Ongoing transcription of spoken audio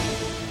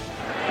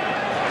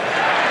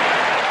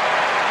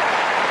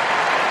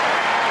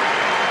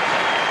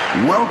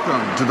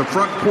Welcome to the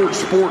Front Porch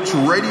Sports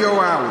Radio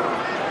Hour.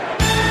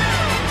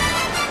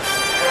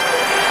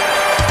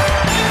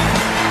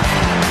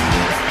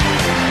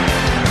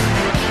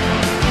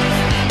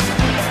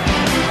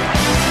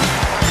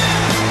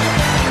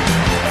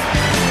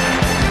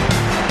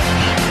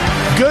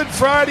 Good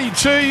Friday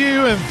to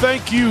you, and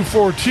thank you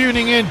for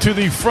tuning in to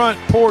the Front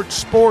Porch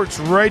Sports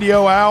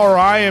Radio Hour.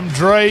 I am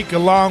Drake,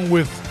 along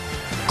with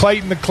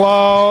Clayton the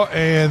Claw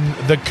and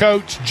the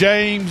coach,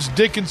 James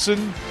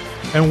Dickinson,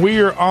 and we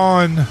are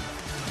on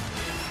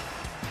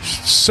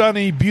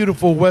sunny,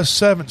 beautiful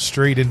West 7th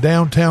Street in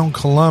downtown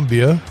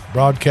Columbia,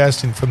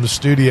 broadcasting from the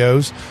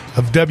studios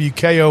of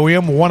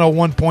WKOM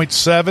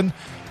 101.7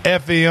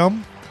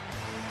 FM.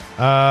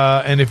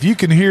 And if you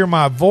can hear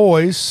my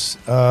voice,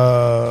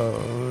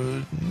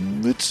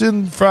 it's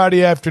in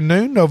Friday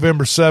afternoon,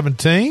 November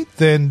 17th,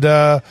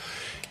 and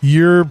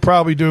you're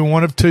probably doing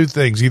one of two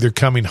things, either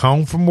coming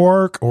home from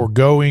work or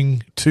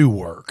going to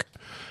work.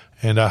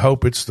 And I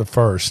hope it's the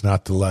first,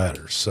 not the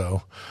latter.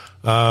 So,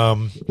 let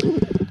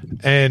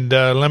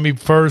me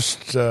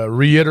first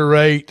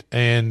reiterate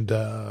and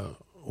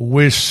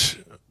wish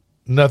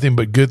nothing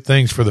but good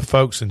things for the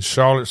folks in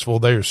Charlottesville.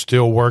 They are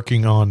still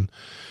working on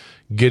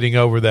getting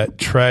over that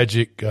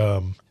tragic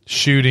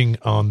shooting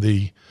on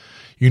the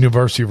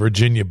University of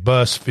Virginia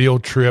bus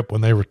field trip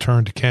when they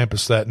returned to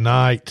campus that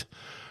night.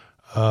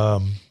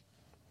 So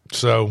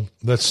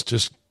let's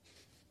just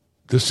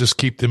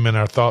keep them in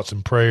our thoughts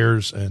and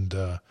prayers,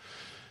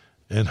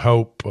 and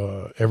hope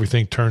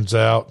everything turns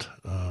out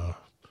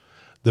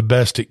the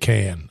best it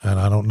can. And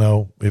I don't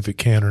know if it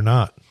can or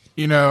not.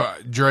 You know,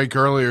 Drake,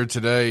 earlier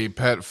today,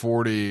 Pat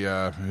Forty,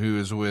 who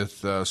is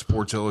with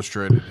Sports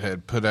Illustrated,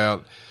 had put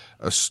out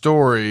a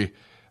story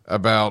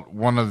about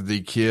one of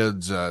the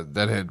kids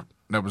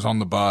that was on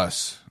the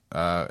bus.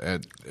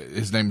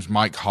 His name's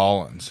Mike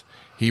Hollins.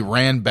 He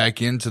ran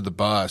back into the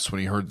bus when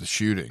he heard the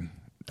shooting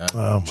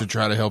to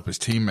try to help his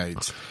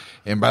teammates.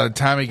 And by the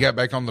time he got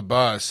back on the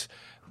bus,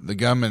 the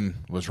gunman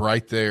was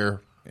right there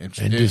and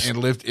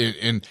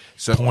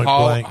so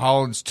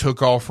Hollins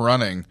took off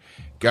running,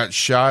 got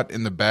shot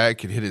in the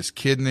back. It hit his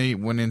kidney,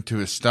 went into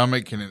his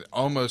stomach, and it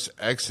almost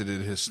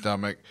exited his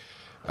stomach.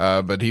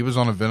 But he was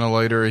on a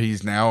ventilator.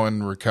 He's now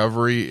in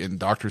recovery, and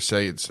doctors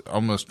say it's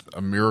almost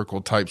a miracle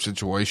type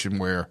situation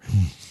where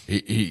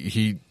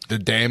he the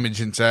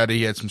damage inside,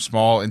 he had some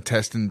small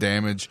intestine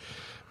damage.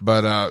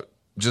 But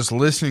just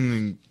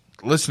listening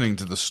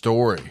to the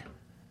story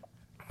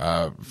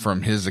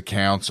from his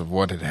accounts of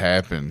what had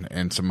happened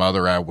and some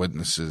other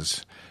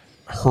eyewitnesses,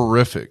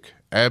 horrific,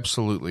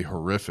 absolutely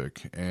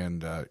horrific.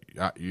 And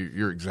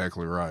you're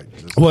exactly right.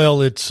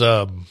 Well, it's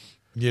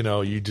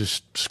you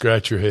just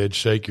scratch your head,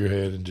 shake your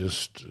head, and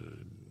just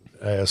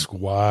ask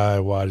why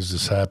does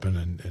this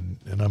happen?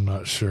 And I'm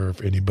not sure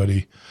if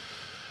anybody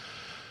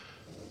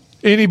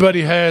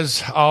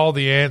has all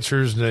the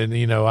answers.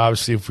 And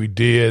obviously, if we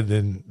did,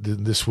 then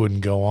this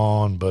wouldn't go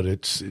on. But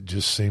it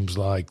just seems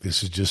like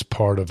this is just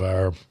part of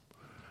our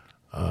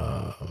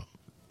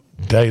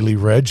daily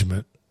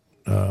regiment,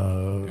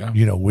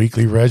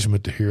 weekly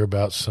regiment, to hear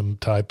about some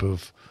type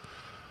of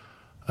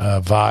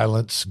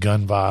violence,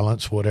 gun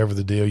violence, whatever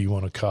the deal you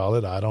want to call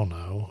it. I don't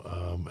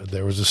know.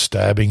 There was a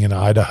stabbing in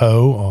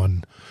Idaho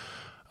on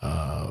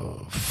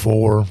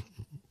 4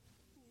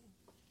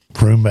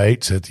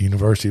 roommates at the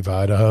University of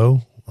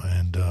Idaho,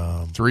 and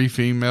 3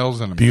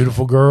 females and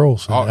beautiful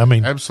girls.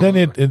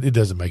 Absolutely. Then it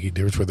doesn't make any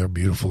difference whether they're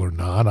beautiful or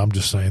not. I'm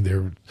just saying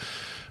there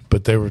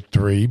were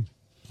 3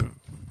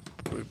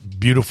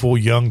 beautiful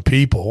young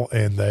people,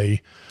 and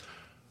they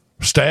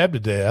were stabbed to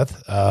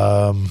death.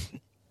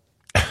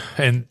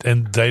 And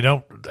they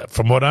don't,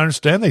 from what I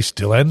understand, they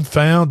still hadn't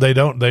found. They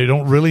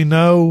don't really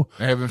know.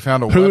 They haven't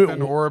found a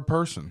weapon or a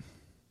person.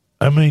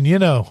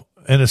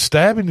 And a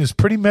stabbing is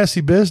pretty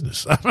messy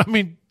business.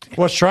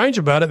 What's strange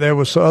about it, there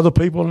was other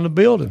people in the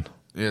building.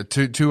 Yeah,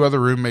 two other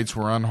roommates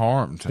were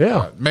unharmed.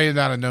 Yeah, may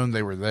not have known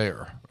they were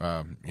there.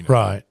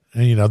 Right,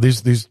 and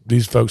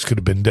these folks could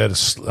have been dead.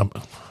 Asleep.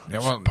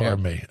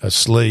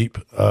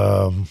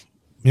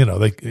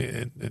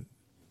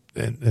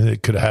 And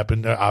it could have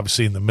happened,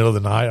 obviously, in the middle of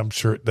the night. I'm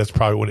sure that's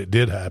probably when it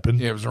did happen.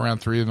 Yeah, it was around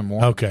 3 a.m.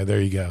 Okay,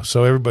 there you go.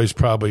 So everybody's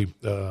probably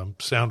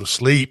sound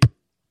asleep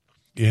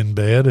in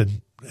bed,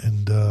 and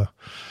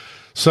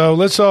so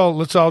let's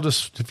all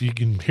just, if you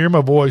can hear my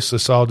voice,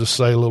 let's all just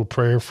say a little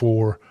prayer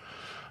for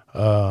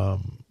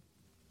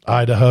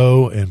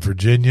Idaho and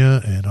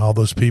Virginia and all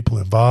those people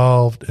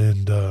involved,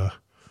 and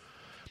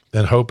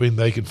hoping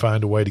they can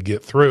find a way to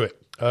get through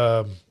it.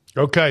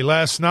 Okay,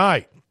 last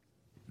night,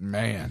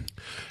 man.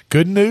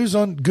 Good news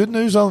on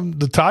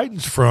the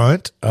Titans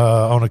front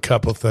on a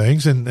couple of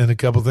things, and a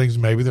couple of things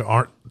maybe that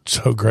aren't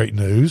so great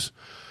news.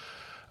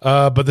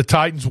 But the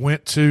Titans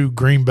went to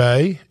Green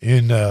Bay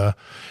in a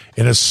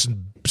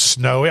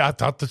snowy. I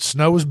thought the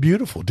snow was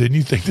beautiful. Didn't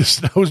you think the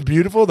snow was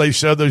beautiful? They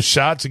showed those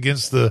shots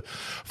against the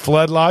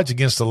floodlights,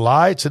 against the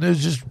lights, and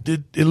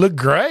it looked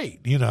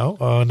great. Now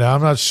I'm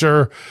not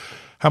sure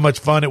how much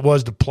fun it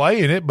was to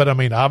play in it, but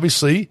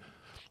obviously.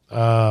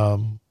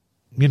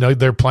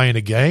 They're playing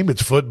a game.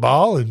 It's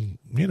football, and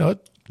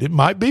it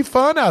might be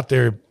fun out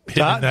there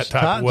hitting that type of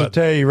Titans weather. will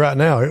tell you right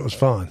now, it was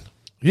fun.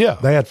 Yeah.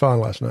 They had fun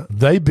last night.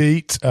 They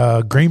beat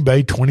Green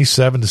Bay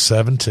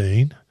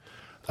 27-17.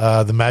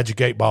 The Magic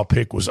 8-Ball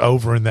pick was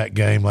over in that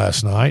game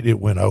last night. It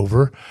went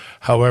over.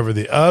 However,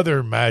 the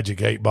other Magic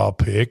 8-Ball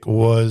pick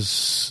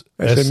was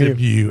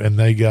SMU, and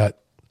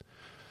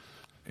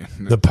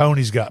the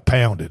Ponies got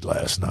pounded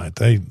last night.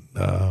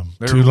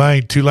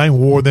 Tulane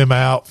wore them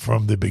out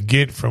from the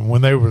beginning, from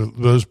when they were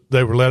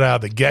let out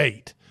of the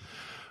gate,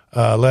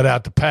 let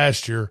out to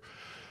pasture.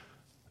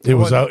 It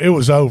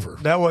was over.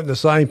 That wasn't the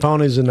same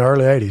Ponies in the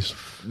early 80s.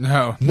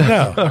 No.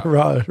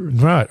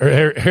 Right.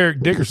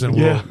 Eric Dickerson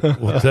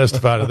will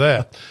testify to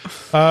that.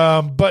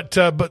 But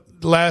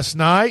last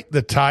night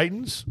the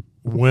Titans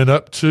went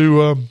up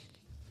to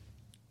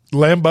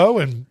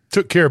Lambeau and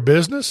took care of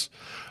business.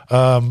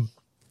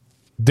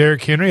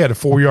 Derrick Henry had a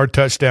 4-yard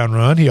touchdown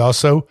run. He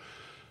also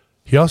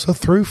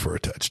threw for a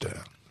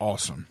touchdown.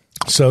 Awesome.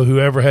 So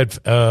whoever had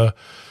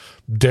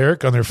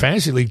Derrick on their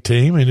fantasy league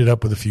team ended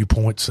up with a few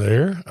points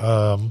there.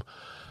 And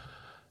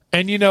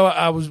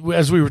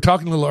as we were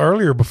talking a little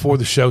earlier before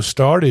the show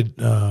started,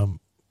 the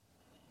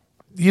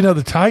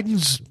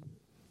Titans,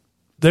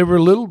 they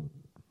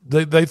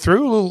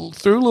threw a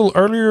little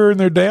earlier in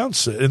their down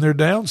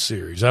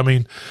series. I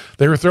mean,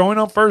 they were throwing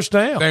on first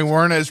down. They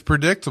weren't as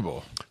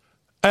predictable.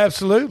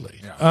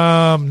 Absolutely.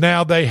 Yeah.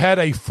 Now they had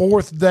a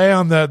fourth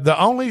down.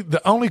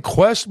 The only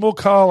questionable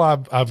call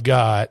I've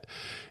got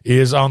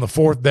is on the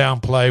fourth down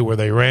play where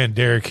they ran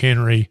Derrick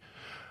Henry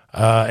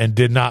and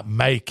did not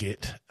make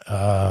it.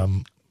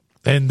 And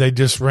they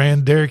just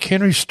ran Derrick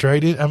Henry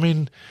straight in. I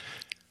mean,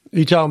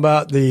 you talking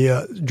about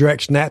the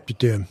direct snap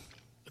to him?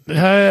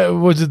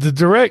 Was it the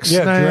direct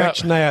snap? Yeah, direct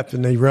snap,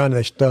 and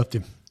they stuffed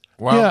him.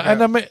 Wow. Yeah,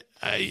 and I'm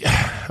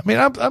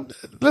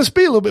let's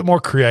be a little bit more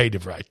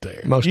creative right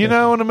there. You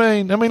know what I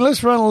mean? I mean,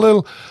 let's run a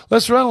little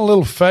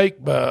fake.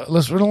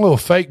 Let's run a little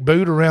fake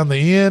boot around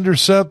the end or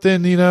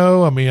something.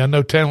 I mean, I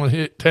know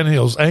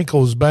Tannehill's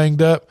ankle is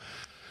banged up,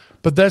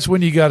 but that's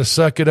when you got to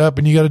suck it up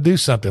and you got to do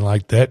something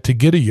like that to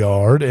get a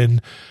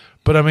yard.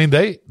 But I mean,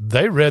 they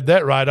read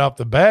that right off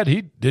the bat.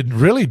 He didn't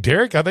really.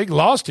 Derrick, I think,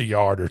 lost a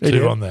yard or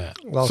two on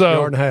that. Lost a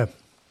yard and a half.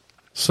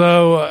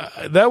 So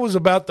that was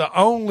about the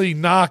only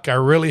knock I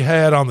really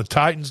had on the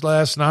Titans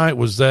last night,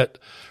 was that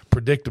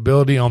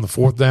predictability on the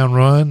fourth down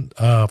run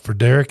for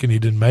Derrick, and he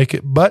didn't make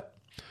it. But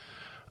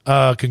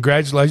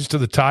congratulations to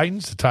the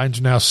Titans. The Titans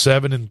are now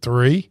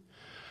 7-3.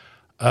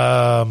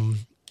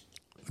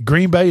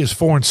 Green Bay is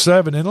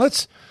 4-7, and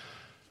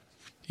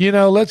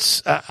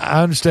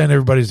I understand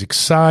everybody's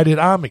excited.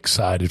 I'm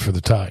excited for the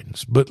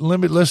Titans, but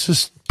let's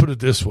just put it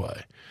this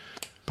way: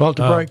 pump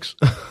the brakes.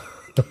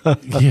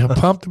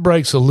 Pump the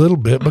brakes a little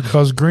bit,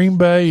 because Green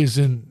Bay is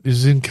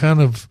in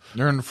kind of,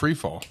 they're in the free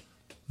fall.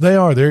 They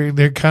are. They're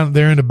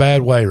in a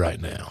bad way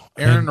right now.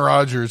 Aaron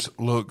Rodgers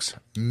looks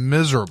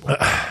miserable.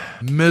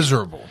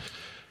 Miserable.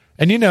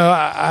 And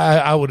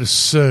I would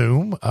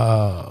assume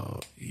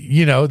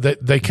that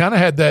they kind of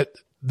had that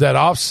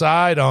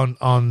offside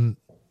on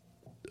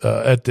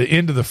at the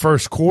end of the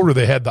first quarter.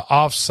 They had the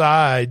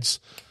offsides,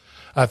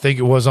 I think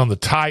it was, on the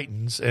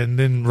Titans, and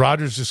then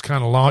Rodgers just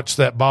kind of launched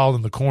that ball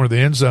in the corner of the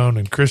end zone,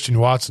 and Christian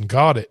Watson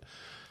caught it.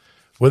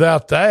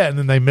 Without that, and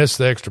then they missed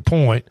the extra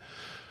point.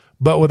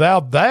 But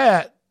without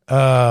that,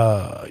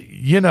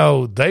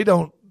 they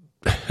don't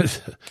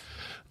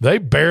they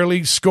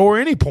barely score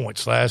any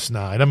points last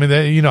night. I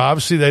mean,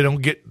 obviously they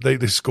don't get they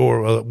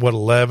score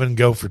 11,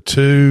 go for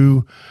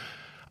 2.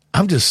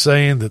 I'm just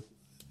saying that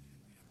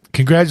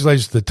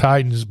congratulations to the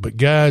Titans, but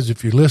guys,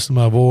 if you listen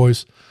to my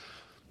voice,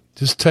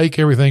 just take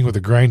everything with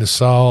a grain of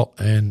salt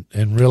and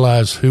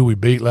realize who we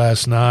beat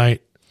last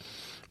night.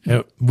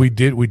 And we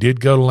did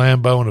go to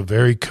Lambeau on a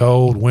very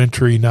cold,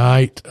 wintry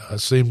night,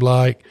 seemed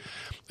like,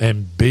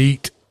 and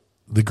beat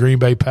the Green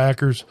Bay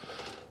Packers.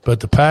 But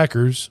the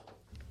Packers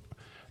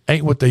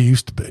ain't what they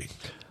used to be.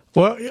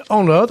 Well,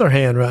 on the other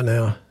hand, right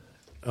now,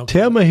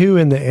 tell me who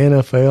in the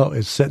NFL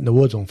is setting the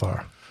woods on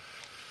fire.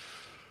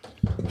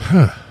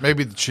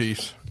 Maybe the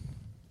Chiefs.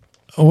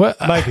 Well,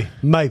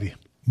 Maybe.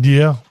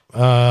 Yeah.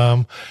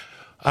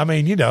 I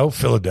mean,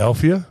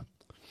 Philadelphia.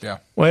 Yeah.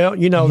 Well,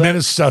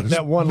 Minnesota's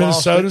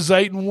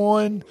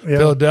 8-1. Yeah.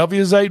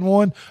 Philadelphia's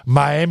 8-1.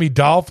 Miami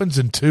Dolphins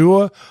and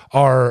Tua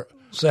are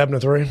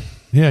 7-3.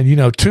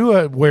 Yeah,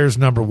 Tua wears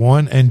number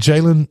 1, and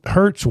Jalen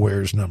Hurts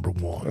wears number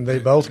 1. And they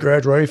both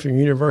graduated from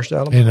University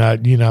of Alabama.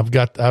 And I've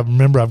got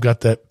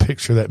that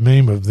picture, that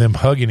meme of them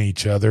hugging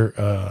each other.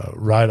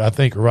 Right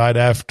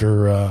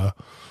after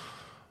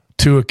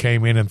Tua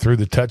came in and threw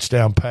the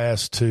touchdown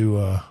pass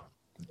to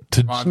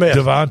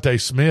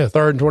Devontae Smith.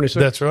 3rd and 26.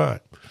 That's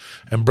right.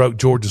 And broke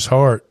Georgia's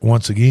heart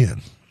once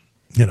again.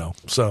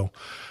 So.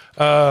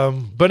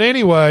 But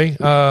anyway,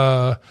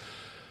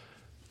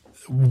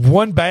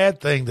 one bad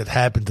thing that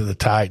happened to the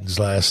Titans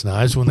last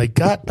night is when they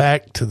got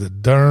back to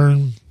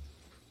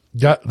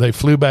they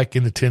flew back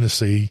into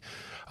Tennessee.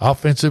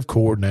 Offensive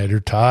coordinator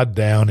Todd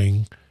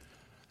Downing,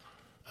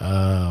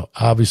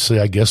 obviously,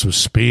 I guess, was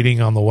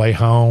speeding on the way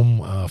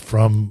home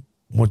from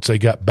once they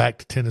got back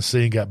to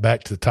Tennessee and got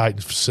back to the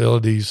Titans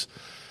facilities,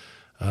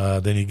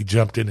 then he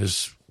jumped in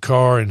his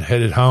car and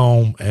headed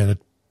home, and a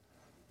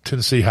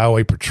Tennessee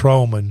highway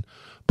patrolman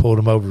pulled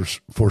him over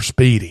for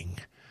speeding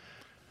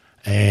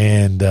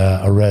and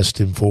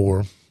arrested him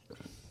for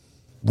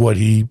what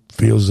he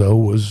feels though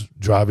was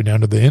driving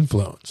under the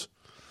influence.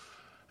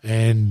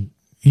 And,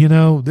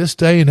 this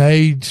day and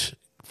age,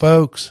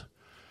 folks,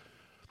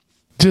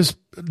 just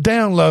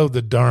download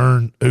the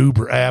darn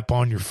Uber app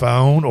on your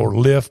phone or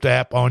Lyft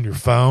app on your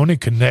phone and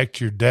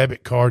connect your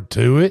debit card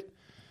to it.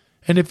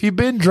 And if you've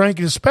been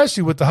drinking,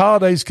 especially with the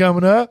holidays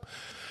coming up,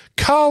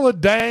 call a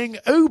dang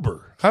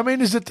Uber. I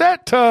mean, is it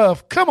that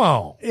tough? Come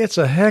on. It's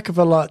a heck of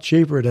a lot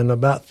cheaper than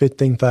about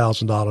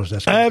 $15,000.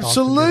 That's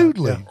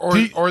absolutely.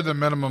 Or the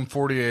minimum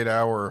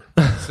 48-hour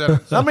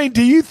sentence. I mean,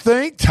 do you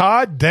think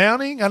Todd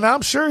Downing, and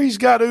I'm sure he's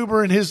got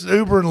Uber and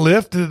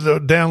Lyft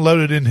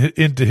downloaded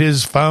into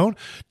his phone.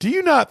 Do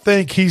you not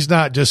think he's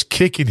not just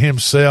kicking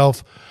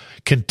himself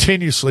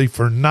continuously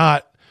for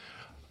not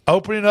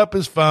opening up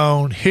his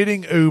phone,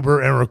 hitting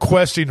Uber, and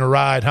requesting a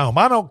ride home?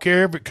 I don't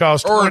care if it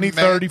costs $20,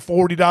 $30,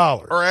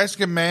 $40. Or ask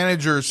a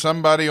manager or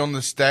somebody on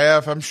the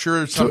staff. I'm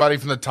sure somebody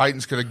from the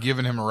Titans could have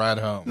given him a ride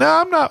home.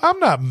 No, I'm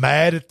not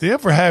mad at them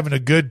for having a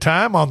good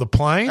time on the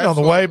plane.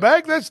 Absolutely. On the way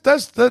back.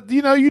 That's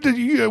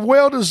you a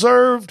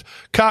well-deserved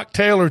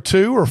cocktail or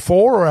two or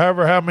four or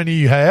however how many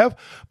you have.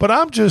 But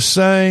I'm just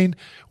saying,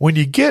 when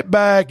you get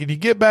back and you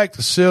get back to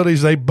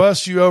facilities, they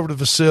bus you over to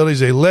facilities,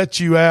 they let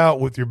you out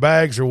with your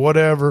bags or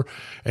whatever,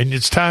 and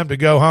it's time to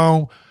go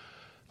home.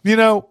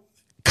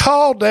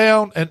 Call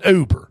down an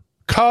Uber,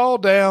 call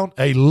down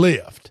a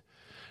Lyft,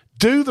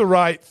 do the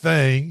right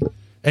thing,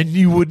 and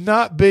you would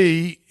not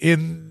be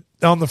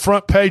on the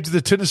front page of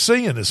the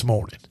Tennessean this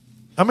morning.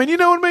 I mean, you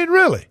know what I mean?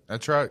 Really?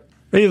 That's right.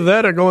 Either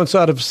that or go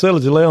inside the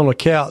facility, lay on the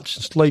couch,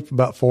 and sleep for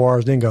about 4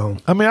 hours, then go home.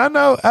 I mean, I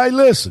know. Hey,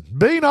 listen,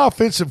 being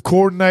offensive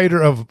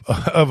coordinator of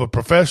a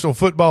professional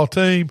football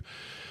team,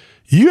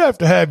 you have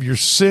to have your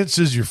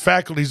senses, your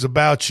faculties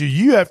about you.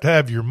 You have to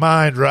have your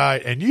mind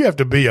right, and you have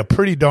to be a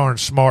pretty darn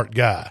smart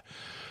guy.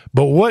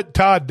 But what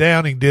Todd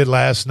Downing did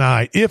last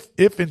night, if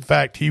in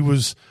fact he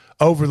was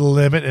over the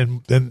limit,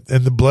 and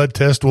the blood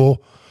test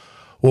will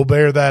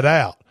bear that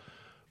out.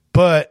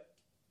 But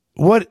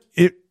what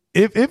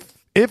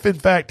if in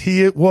fact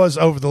he was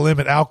over the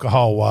limit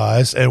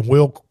alcohol-wise and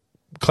will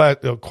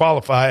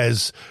qualify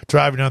as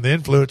driving under the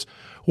influence,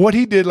 what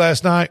he did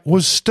last night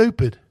was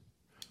stupid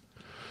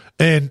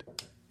and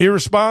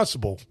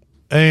irresponsible.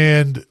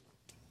 And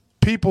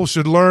people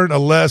should learn a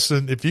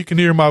lesson. If you can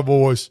hear my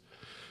voice,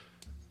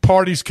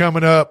 parties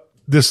coming up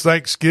this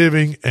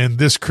Thanksgiving and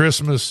this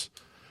Christmas,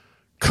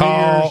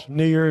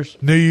 New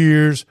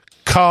Year's,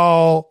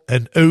 call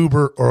an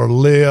Uber or a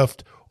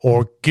Lyft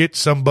or get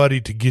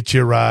somebody to get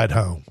you a ride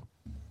home.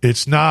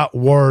 It's not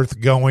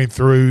worth going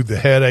through the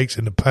headaches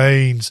and the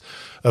pains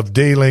of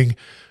dealing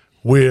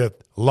with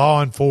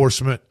law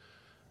enforcement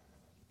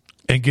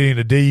and getting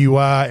a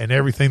DUI and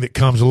everything that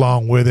comes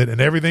along with it.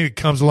 And everything that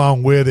comes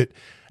along with it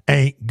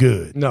ain't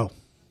good. No.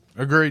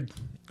 Agreed.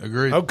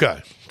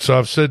 Okay. So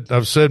I've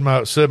said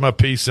my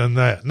piece on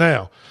that.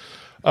 Now,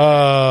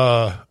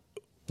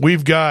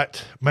 we've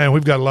got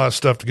a lot of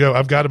stuff to go.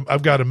 I've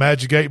got a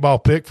Magic 8-Ball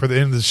pick for the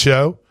end of the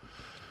show.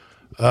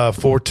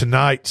 For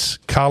tonight's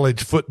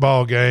college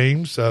football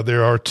games.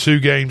 There are 2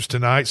 games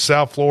tonight,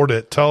 South Florida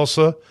at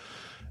Tulsa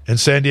and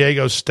San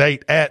Diego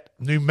State at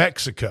New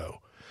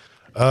Mexico.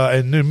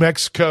 And New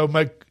Mexico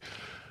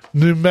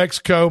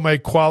may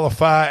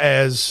qualify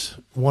as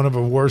one of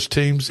the worst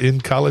teams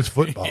in college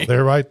football.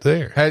 They're right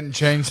there. Hadn't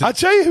changed. Let me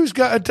tell you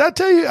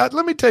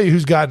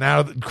who's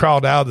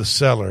crawled out of the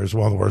cellar as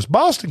one of the worst.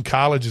 Boston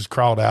College has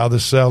crawled out of the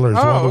cellar as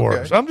one of the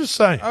worst. I'm just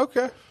saying.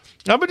 Okay.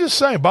 I'm just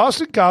saying,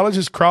 Boston College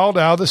has crawled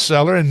out of the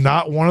cellar and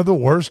not one of the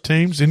worst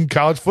teams in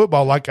college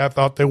football like I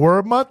thought they were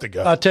a month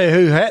ago. I'll tell you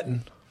who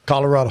hadn't.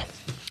 Colorado.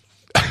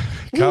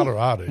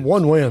 Colorado.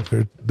 One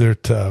win. They're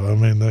tough. I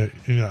mean,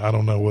 I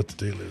don't know what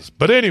the deal is.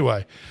 But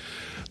anyway,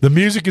 the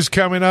music is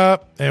coming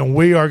up, and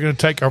we are going to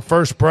take our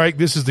first break.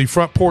 This is the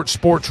Front Porch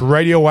Sports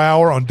Radio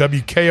Hour on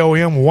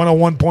WKOM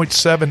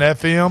 101.7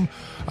 FM.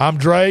 I'm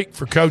Drake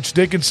for Coach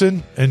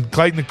Dickinson and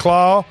Clayton the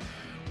Claw.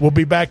 We'll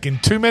be back in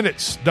 2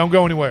 minutes. Don't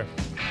go anywhere.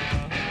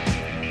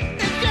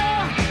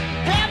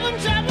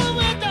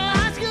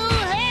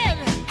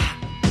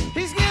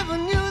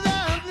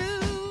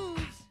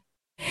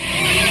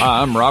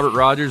 Hi, I'm Robert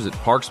Rogers at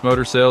Parks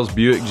Motor Sales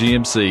Buick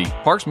GMC.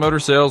 Parks Motor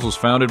Sales was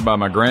founded by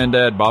my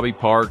granddad, Bobby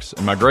Parks,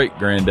 and my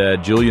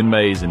great-granddad, Julian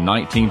Mays, in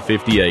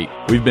 1958.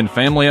 We've been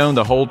family-owned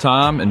the whole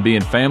time, and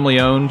being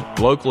family-owned,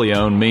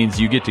 locally-owned means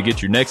you get to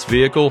get your next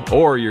vehicle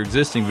or your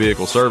existing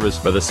vehicle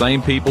serviced by the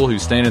same people who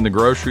stand in the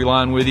grocery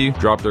line with you,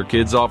 drop their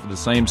kids off at the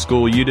same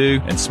school you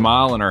do, and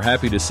smile and are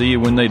happy to see you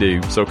when they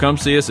do. So come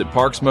see us at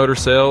Parks Motor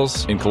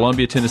Sales in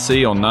Columbia,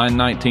 Tennessee on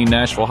 919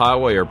 Nashville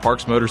Highway or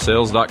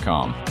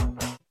parksmotorsales.com.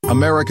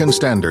 American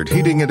Standard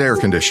Heating and Air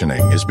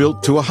Conditioning is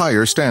built to a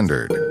higher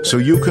standard, so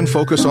you can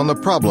focus on the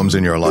problems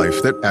in your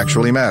life that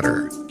actually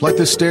matter, like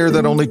the stair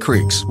that only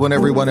creaks when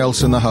everyone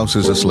else in the house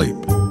is asleep.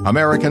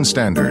 American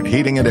Standard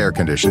Heating and Air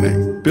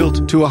Conditioning,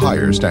 built to a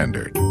higher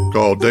standard.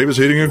 Call Davis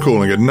Heating and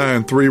Cooling at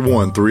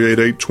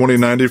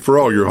 931-388-2090 for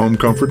all your home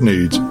comfort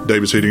needs.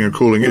 Davis Heating and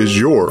Cooling is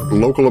your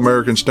local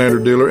American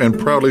Standard dealer and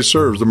proudly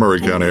serves the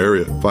Murray County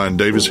area. Find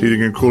Davis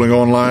Heating and Cooling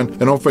online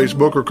and on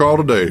Facebook or call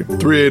today,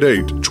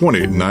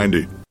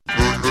 388-2090.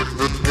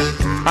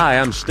 Hi,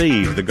 I'm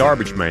Steve, the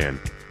Garbage Man.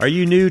 Are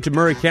you new to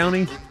Murray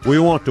County? We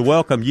want to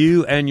welcome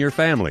you and your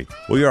family.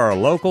 We are a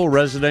local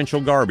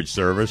residential garbage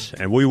service,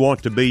 and we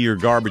want to be your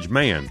garbage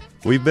man.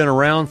 We've been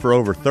around for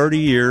over 30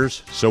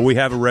 years, so we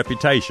have a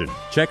reputation.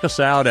 Check us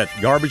out at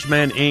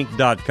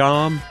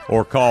garbagemaninc.com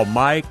or call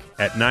Mike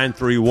at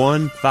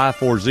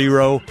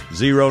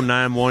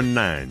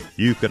 931-540-0919.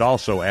 You could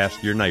also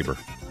ask your neighbor.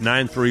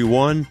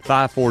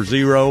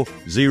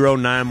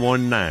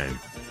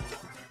 931-540-0919.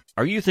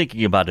 Are you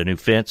thinking about a new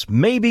fence?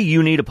 Maybe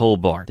you need a pole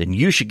barn. Then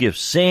you should give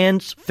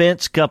Sands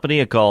Fence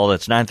Company a call.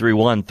 That's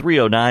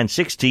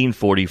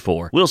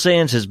 931-309-1644. Will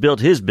Sands has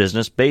built his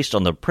business based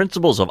on the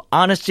principles of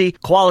honesty,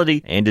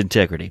 quality, and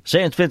integrity.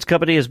 Sands Fence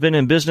Company has been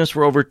in business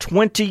for over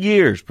 20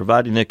 years,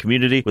 providing the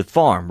community with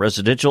farm,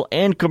 residential,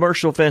 and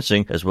commercial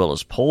fencing, as well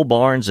as pole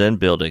barns and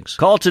buildings.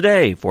 Call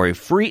today for a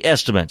free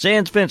estimate.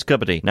 Sands Fence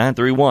Company,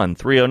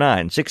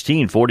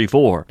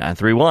 931-309-1644.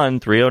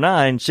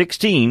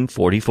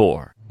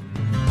 931-309-1644.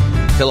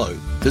 Hello,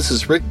 this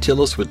is Rick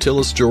Tillis with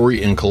Tillis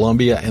Jewelry in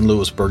Columbia and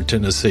Lewisburg,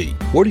 Tennessee.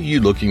 What are you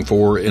looking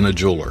for in a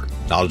jeweler?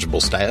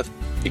 Knowledgeable staff?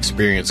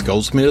 Experienced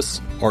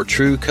goldsmiths? Or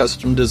true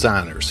custom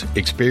designers?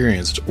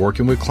 Experienced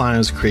working with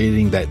clients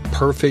creating that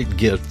perfect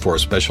gift for a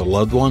special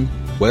loved one?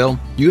 Well,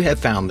 you have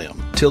found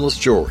them. Tillis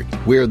Jewelry.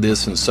 We're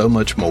this and so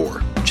much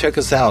more. Check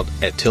us out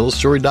at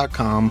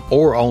tillisjewelry.com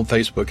or on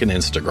Facebook and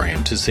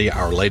Instagram to see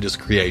our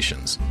latest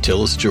creations.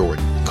 Tillis Jewelry,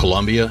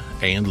 Columbia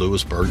and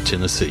Lewisburg,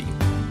 Tennessee.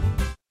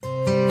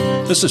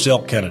 This is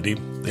Elk Kennedy.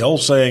 The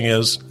old saying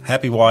is,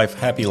 happy wife,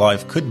 happy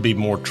life couldn't be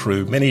more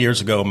true. Many years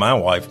ago, my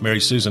wife,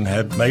 Mary Susan,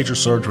 had major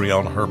surgery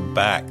on her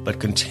back, but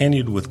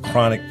continued with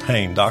chronic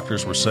pain.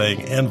 Doctors were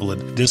saying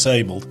invalid,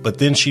 disabled, but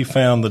then she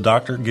found the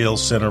Dr. Gill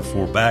Center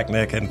for Back,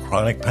 Neck, and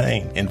Chronic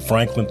Pain in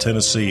Franklin,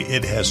 Tennessee.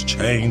 It has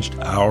changed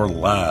our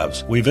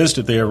lives. We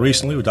visited there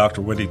recently with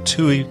Dr. Wendy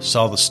Toohey,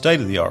 saw the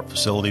state-of-the-art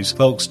facilities.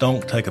 Folks,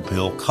 don't take a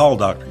pill. Call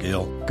Dr.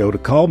 Gill. Go to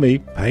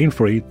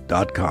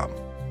callmepainfree.com.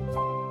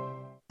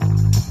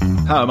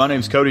 Hi, my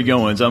name's Cody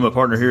Goins. I'm a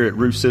partner here at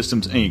Roof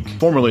Systems, Inc.,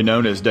 formerly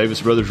known as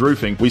Davis Brothers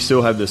Roofing. We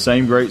still have the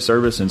same great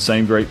service and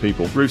same great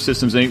people. Roof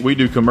Systems, Inc., we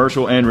do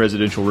commercial and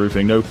residential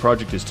roofing. No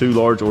project is too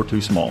large or too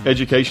small.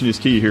 Education is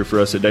key here for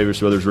us at Davis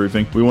Brothers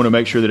Roofing. We want to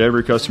make sure that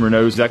every customer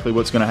knows exactly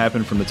what's going to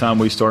happen from the time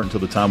we start until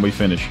the time we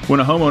finish.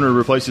 When a homeowner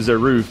replaces their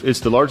roof,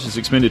 it's the largest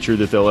expenditure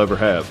that they'll ever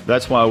have.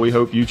 That's why we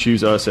hope you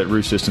choose us at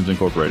Roof Systems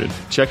Incorporated.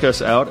 Check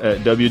us out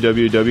at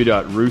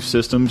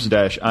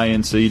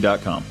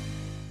www.roofsystems-inc.com.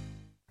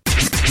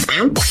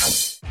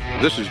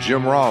 This is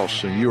Jim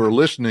Ross, and you are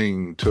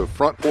listening to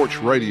Front Porch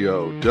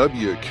Radio,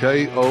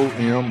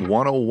 WKOM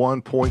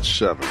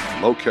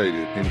 101.7,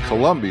 located in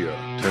Columbia,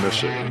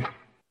 Tennessee.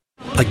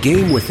 A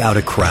game without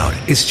a crowd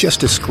is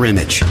just a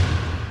scrimmage.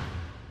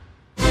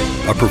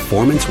 A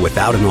performance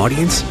without an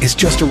audience is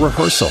just a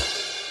rehearsal.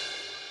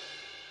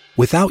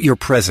 Without your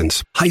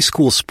presence, high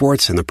school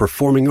sports and the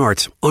performing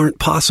arts aren't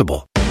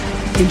possible.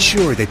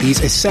 Ensure that these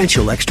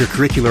essential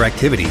extracurricular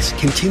activities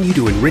continue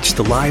to enrich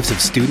the lives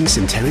of students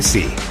in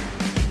Tennessee.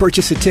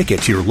 Purchase a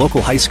ticket to your local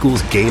high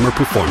school's game or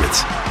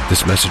performance.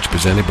 This message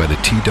presented by the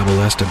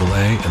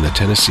TSSAA and the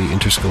Tennessee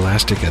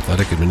Interscholastic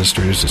Athletic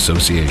Administrators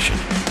Association.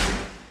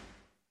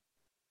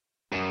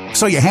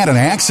 So you had an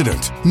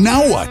accident.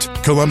 Now what?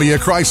 Columbia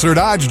Chrysler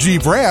Dodge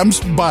Jeep Ram's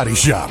Body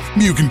Shop.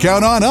 You can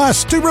count on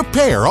us to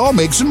repair all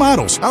makes and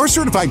models. Our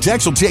certified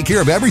techs will take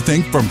care of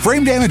everything from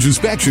frame damage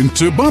inspection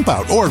to bump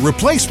out or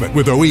replacement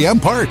with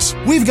OEM parts.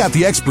 We've got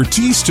the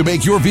expertise to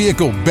make your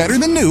vehicle better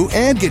than new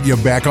and get you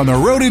back on the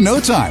road in no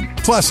time.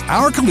 Plus,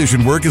 our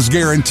collision work is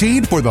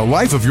guaranteed for the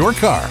life of your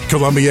car.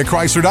 Columbia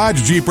Chrysler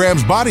Dodge Jeep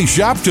Ram's Body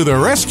Shop to the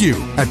rescue.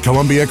 At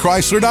Columbia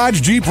Chrysler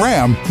Dodge Jeep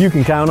Ram, you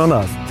can count on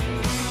us.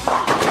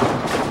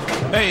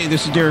 Hey,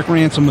 this is Derek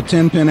Ransom with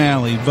 10 Pin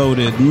Alley,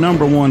 voted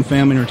 #1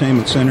 family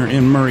entertainment center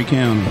in Murray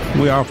County.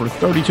 We offer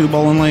 32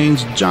 bowling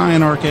lanes,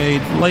 giant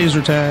arcade,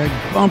 laser tag,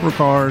 bumper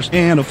cars,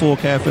 and a full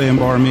cafe and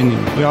bar menu.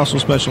 We also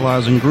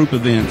specialize in group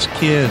events,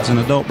 kids and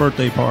adult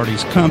birthday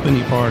parties,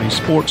 company parties,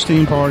 sports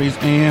team parties,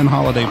 and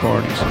holiday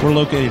parties. We're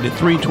located at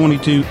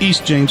 322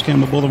 East James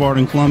Campbell Boulevard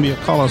in Columbia.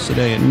 Call us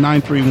today at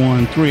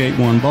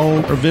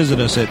 931-381-BOWL or visit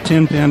us at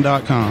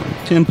 10pin.com.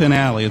 10 Pin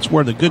Alley, it's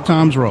where the good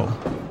times roll.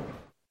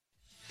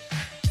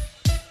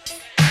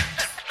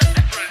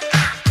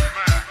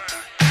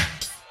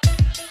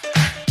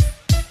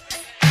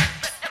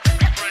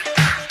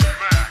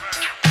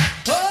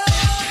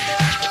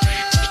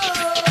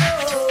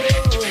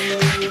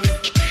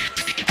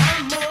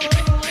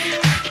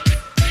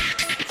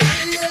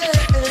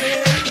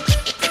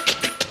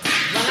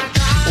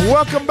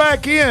 Welcome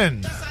back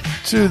in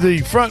to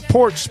the Front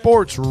Porch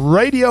Sports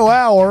Radio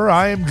Hour.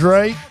 I am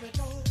Drake,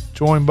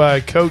 joined by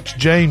Coach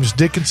James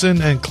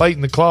Dickinson and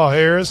Clayton the Claw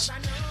Harris.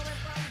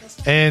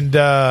 And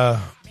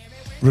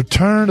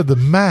Return of the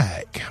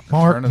Mac,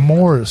 Mark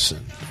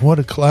Morrison. What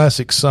a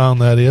classic song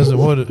that is. And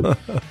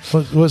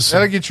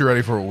that'll get you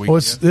ready for a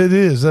weekend. It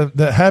is.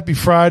 Happy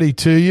Friday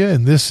to you.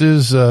 And this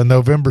is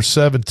November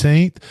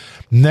 17th.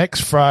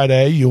 Next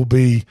Friday, you'll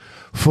be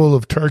full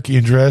of turkey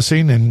and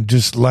dressing and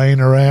just laying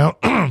around.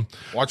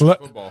 Watching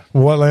football.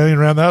 Laying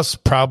around the house,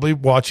 probably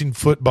watching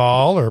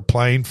football or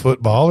playing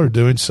football or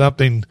doing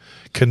something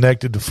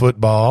connected to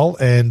football,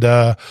 and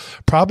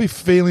probably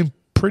feeling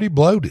pretty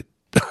bloated.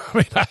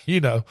 I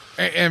mean,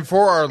 And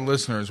for our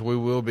listeners, we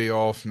will be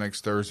off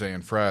next Thursday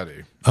and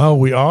Friday. Oh,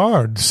 we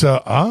are.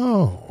 So,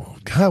 God,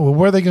 well,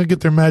 where are they going to get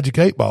their Magic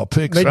 8-Ball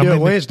picks? They do it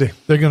Wednesday.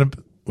 They're going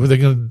to.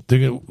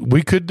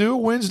 We could do a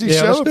Wednesday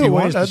show if you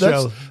want.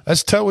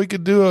 That's tough. We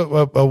could do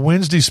a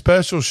Wednesday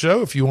special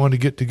show if you want to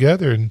get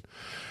together, and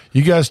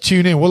you guys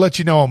tune in. We'll let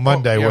you know on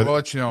Monday. We'll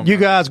let you know. You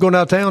guys going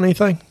out of town?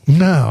 Anything?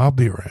 No, I'll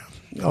be around.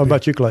 How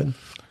about you, Clayton?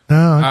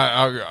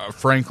 No,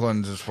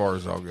 Franklin's as far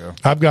as I'll go.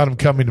 I've got them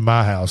coming to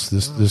my house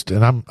this,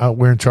 and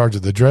we're in charge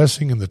of the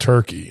dressing and the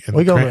turkey and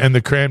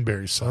the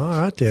cranberry sauce.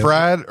 All right, then.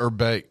 Fried or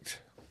baked?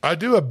 I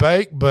do a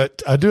bake,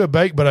 but I do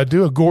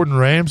a Gordon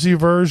Ramsay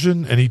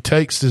version, and he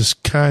takes this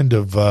kind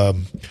of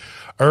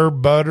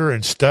herb butter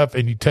and stuff,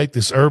 and you take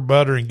this herb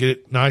butter and get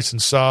it nice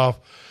and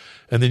soft,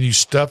 and then you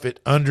stuff it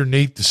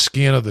underneath the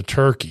skin of the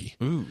turkey.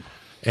 Ooh.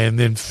 And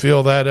then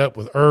fill that up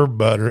with herb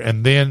butter,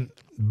 and then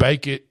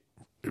bake it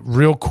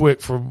real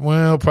quick for,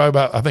 probably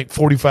about, I think,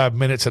 45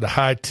 minutes at a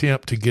high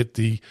temp to get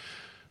the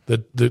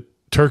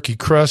turkey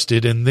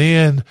crusted. And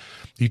then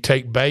you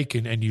take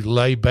bacon and you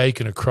lay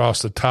bacon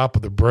across the top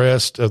of the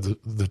breast of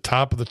the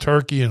top of the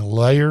turkey in a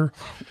layer,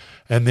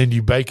 and then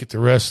you bake it the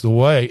rest of the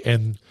way.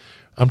 And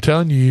I'm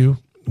telling you,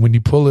 when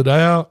you pull it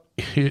out,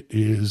 it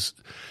is,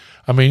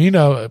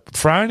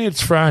 frying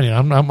it's frying.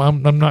 I'm not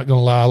going to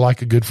lie. I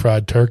like a good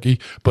fried turkey,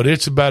 but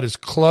it's about as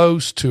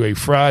close to a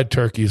fried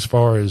turkey as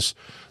far as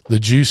the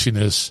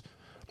juiciness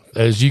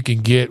as you can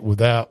get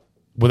without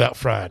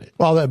frying it.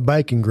 All that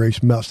bacon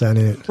grease melts down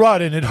in it,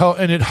 right? And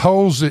it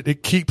holds it.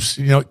 It keeps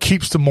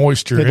the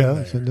moisture. It in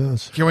does. there. It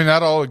does. Can we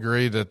not all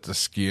agree that the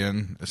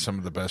skin is some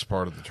of the best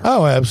part of the turkey?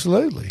 Oh,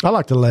 absolutely. I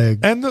like the leg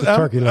and the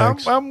turkey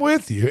legs. I'm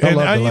with you. I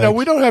love the legs.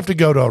 We don't have to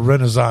go to a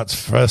Renaissance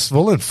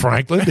festival in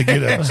Franklin to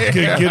get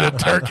a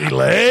turkey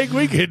leg.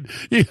 We could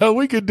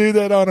do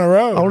that on our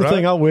own. Only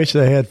thing I wish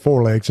they had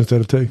 4 legs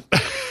instead of 2.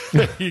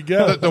 There you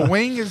go. The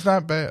wing is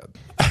not bad.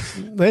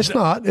 It's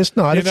not. It's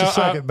the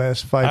second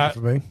best favorite for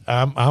me.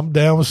 I'm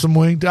down with some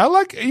wing. I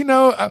like,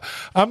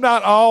 I'm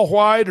not all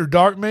white or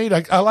dark meat.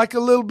 I like a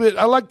little bit.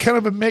 I like kind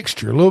of a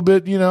mixture. A little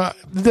bit,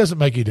 it doesn't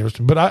make any difference.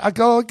 But I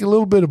like a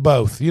little bit of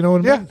both. You know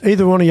what I mean?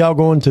 Either one of y'all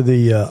going to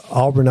the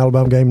Auburn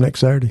Alabama game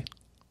next Saturday?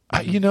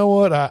 You know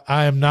what?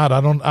 I am not.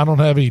 I don't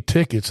have any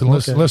tickets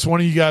unless one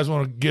of you guys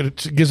want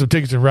to get some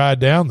tickets and ride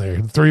down there.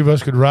 The 3 of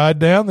us could ride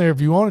down there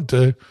if you wanted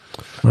to.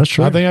 That's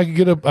true. I think I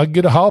could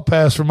get a hall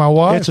pass for my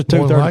wife. It's a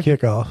 2:30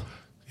 kickoff.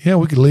 Yeah,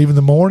 we could leave in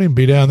the morning,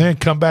 be down there, and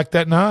come back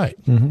that night.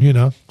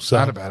 Mm-hmm. So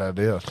not a bad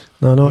idea.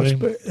 No,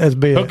 it's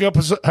big. Hook up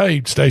us.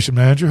 Hey, station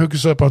manager, hook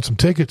us up on some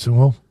tickets, and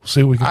we'll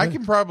see what we can. I do.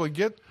 can probably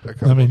get a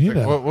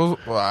couple.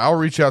 I'll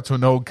reach out to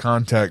an old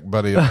contact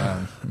buddy of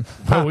mine.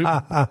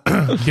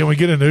 Can we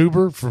get an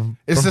Uber from?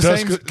 It's from the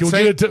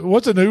same.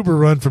 What's an Uber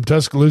run from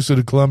Tuscaloosa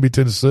to Columbia,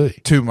 Tennessee?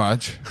 Too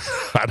much.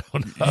 I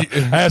don't know.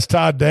 Ask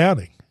Todd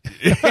Downing.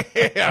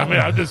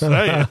 I'm just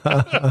saying.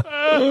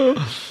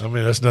 That's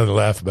nothing to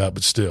laugh about,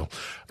 but still.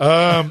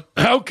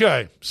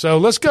 Okay, so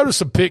let's go to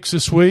some picks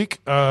this week.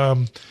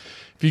 If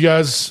you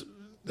guys,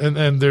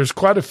 and there's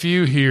quite a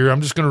few here.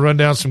 I'm just going to run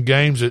down some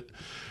games that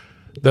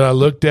I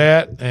looked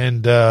at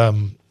and did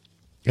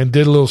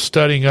a little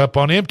studying up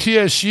on.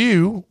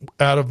 MTSU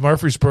out of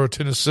Murfreesboro,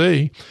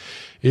 Tennessee,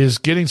 is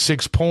getting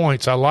 6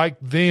 points. I like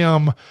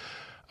them.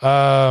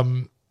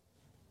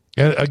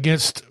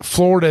 Against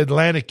Florida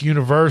Atlantic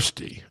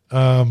University.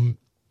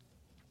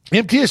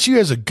 MTSU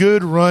has a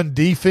good run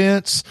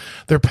defense.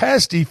 Their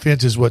pass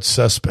defense is what's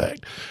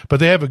suspect, but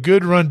they have a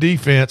good run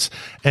defense,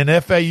 and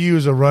FAU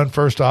is a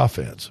run-first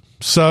offense.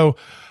 So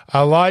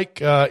I like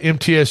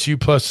MTSU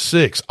plus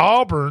 6.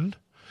 Auburn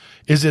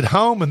is at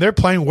home, and they're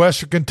playing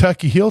Western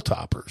Kentucky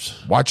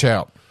Hilltoppers. Watch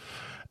out.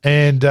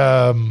 And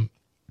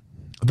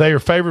they are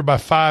favored by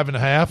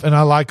 5.5, and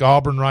I like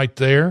Auburn right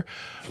there.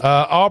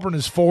 Auburn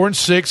is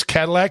 4-6.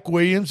 Cadillac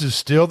Williams is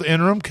still the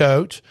interim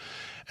coach,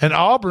 and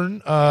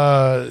Auburn,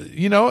 at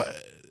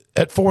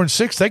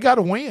 4-6, they got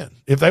to win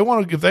if they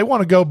want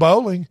to go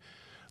bowling.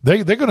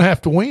 They're going to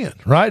have to win,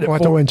 right? They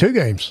have to win 2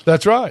 games.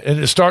 That's right, and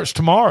it starts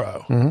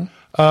tomorrow.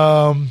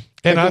 Mm-hmm.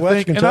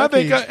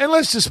 And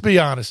let's just be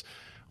honest,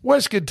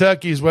 West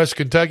Kentucky is West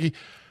Kentucky,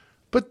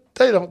 but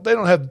they don't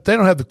have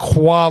the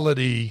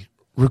quality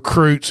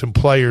recruits and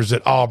players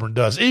that Auburn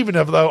does, even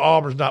though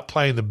Auburn's not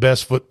playing the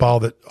best football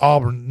that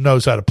Auburn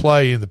knows how to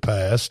play in the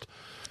past.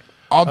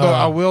 Although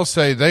I will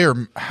say they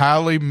are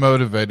highly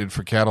motivated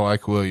for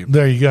Cadillac Williams.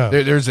 There you go.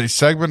 There's a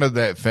segment of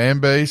that fan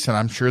base, and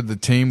I'm sure the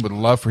team would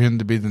love for him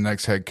to be the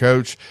next head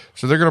coach.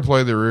 So they're going to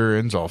play their rear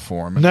ends off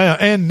for him. Now,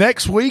 and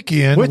next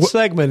weekend. Which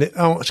segment?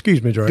 Oh,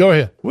 excuse me, Drake. Go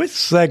ahead. Which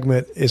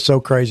segment is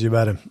so crazy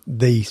about him?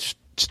 The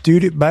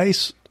student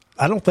base?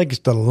 I don't think it's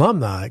the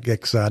alumni get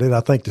excited. I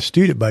think the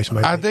student base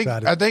may be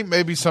excited. I think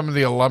maybe some of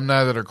the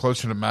alumni that are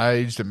closer to my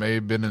age that may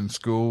have been in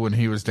school when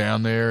he was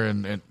down there,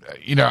 and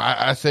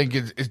I think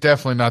it's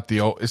definitely not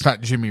it's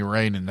not Jimmy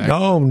Rain in that.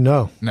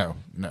 No.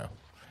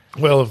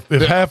 Well,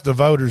 if half the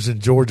voters in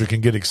Georgia can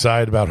get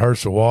excited about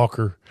Herschel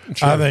Walker,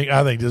 sure.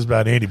 I think just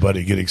about anybody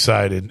can get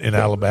excited in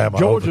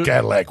Alabama over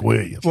Cadillac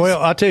Williams.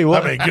 Well, I tell you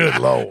what. I mean, good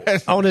Lord.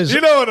 On his,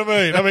 you know what I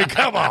mean? I mean,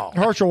 come on.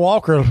 Herschel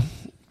Walker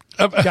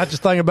got this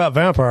thing about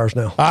vampires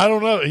now. I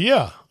don't know.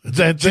 Yeah.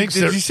 Did you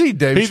see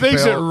Dave He Chappelle?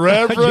 thinks that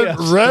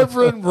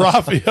Reverend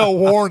Raphael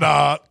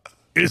Warnock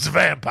is a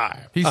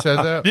vampire. He said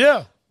that?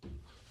 Yeah.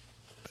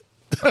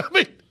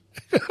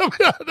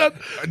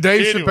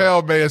 Dave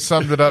Chappelle may have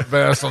summed it up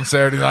best on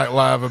Saturday Night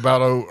Live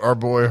about our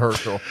boy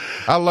Herschel.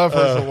 I love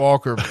Herschel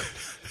Walker.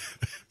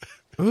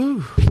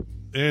 Ooh.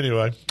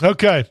 Anyway,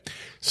 okay.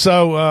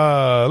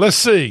 So let's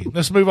see.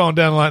 Let's move on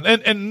down the line.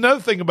 And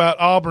another thing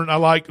about Auburn,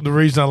 the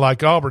reason I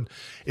like Auburn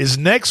is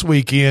next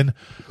weekend,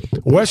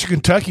 Western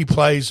Kentucky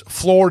plays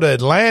Florida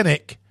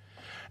Atlantic,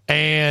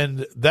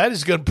 and that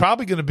is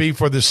probably going to be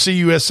for the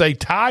CUSA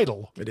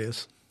title. It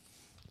is.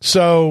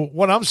 So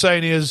what I'm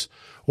saying is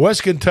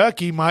West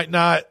Kentucky might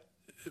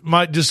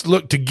just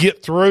look to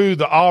get through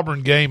the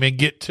Auburn game and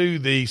get to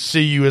the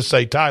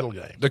CUSA title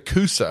game. The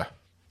CUSA.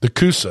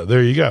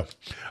 There you go.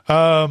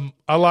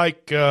 I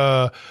like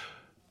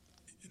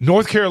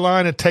North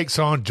Carolina takes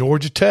on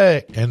Georgia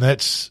Tech, and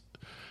that's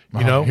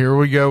here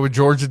we go with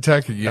Georgia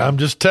Tech again. I'm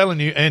just telling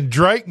you. And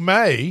Drake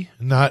May,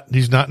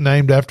 he's not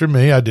named after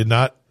me. I did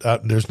not.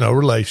 There's no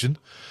relation.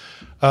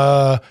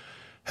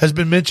 Has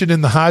been mentioned in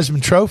the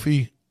Heisman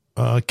Trophy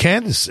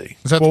candidacy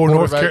Is that for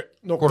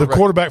the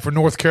quarterback for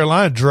North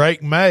Carolina,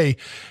 Drake May,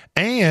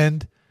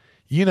 and.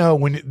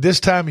 When this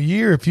time of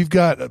year, if you've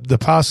got the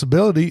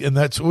possibility, and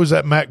was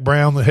that Mac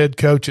Brown, the head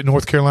coach at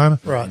North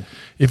Carolina? Right.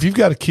 If you've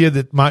got a kid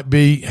that might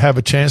have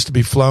a chance to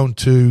be flown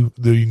to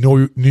the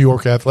New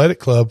York Athletic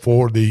Club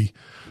for the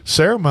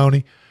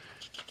ceremony,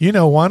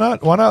 why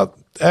not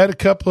add a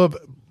couple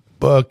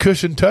of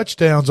cushion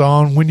touchdowns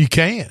on when you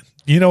can?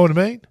 You know what I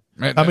mean?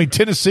 I mean,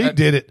 Tennessee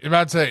did it. You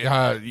might say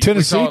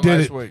Tennessee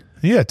did it. Week.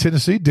 Yeah,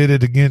 Tennessee did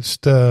it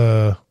against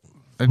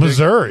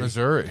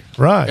Missouri.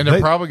 Right. And they're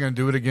probably going to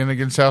do it again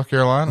against South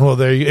Carolina. Well,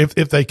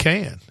 if they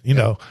can,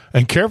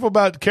 and careful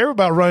about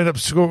running up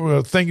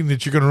score, thinking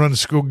that you're going to run the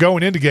score,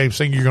 going into games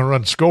thinking you're going to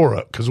run the score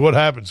up. Because what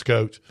happens,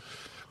 Coach?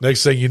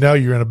 Next thing you know,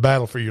 you're in a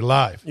battle for your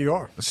life. You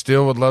are.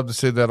 Still would love to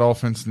see that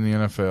offense in the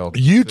NFL.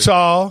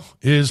 Utah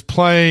is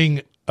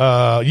playing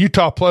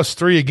Utah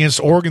 +3 against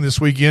Oregon this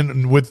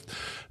weekend with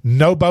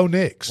no Bo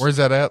Nix. Where's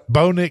that at?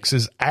 Bo Nix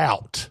is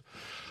out.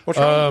 What's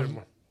wrong with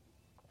him?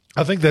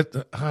 I think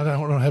that I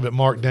don't have it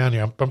marked down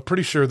here. I'm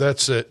pretty sure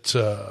that's at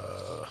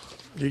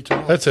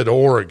Utah. That's at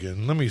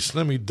Oregon. Let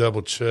me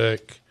double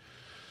check.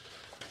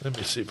 Let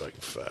me see if I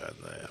can find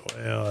that.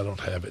 Well, I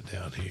don't have it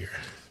down here.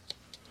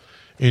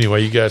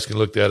 Anyway, you guys can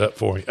look that up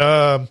for me.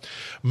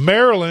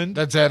 Maryland.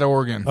 That's at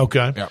Oregon.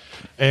 Okay. Yep.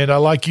 And I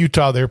like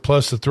Utah there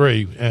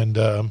 +3,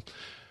 and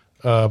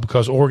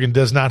because Oregon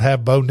does not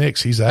have Bo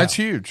Nix, he's out. That's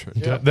huge.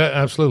 Yeah.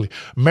 Absolutely.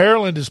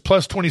 Maryland is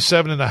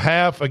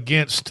 +27.5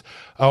 against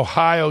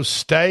Ohio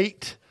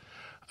State.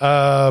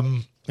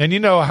 And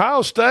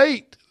Ohio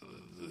State,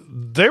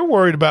 they're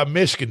worried about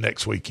Michigan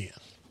next weekend.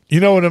 You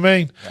know what I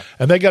mean? Yeah.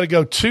 And they got to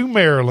go to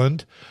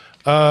Maryland.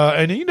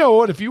 And you know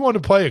what? If you want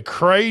to play a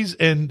craze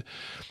in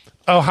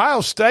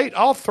Ohio State,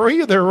 all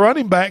three of their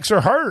running backs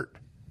are hurt.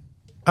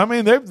 I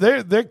mean,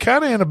 they're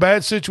kind of in a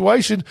bad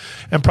situation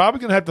and probably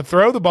going to have to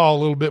throw the ball a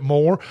little bit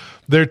more.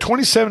 They're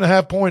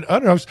 27.5-point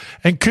underdogs.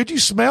 And could you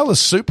smell a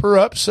super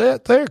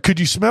upset there? Could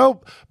you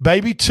smell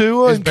Baby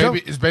Tua?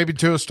 Is Baby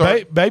Tua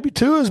starting? Baby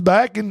Tua is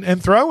back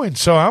and throwing.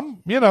 So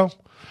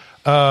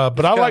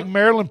but I like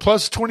Maryland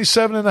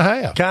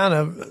 +27.5. Kind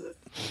of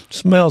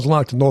smells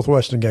like the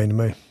Northwestern game to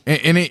me.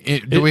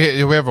 Do we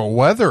have a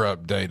weather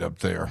update up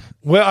there?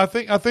 Well, I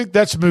think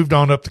that's moved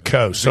on up the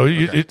coast. So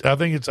okay. I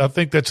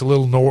think that's a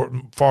little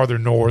farther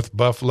north,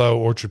 Buffalo,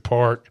 Orchard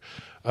Park,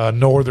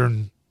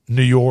 northern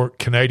New York,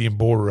 Canadian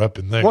border up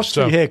in there. What's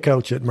the head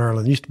coach at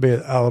Maryland? Used to be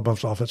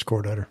Alabama's offensive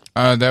coordinator.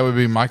 That would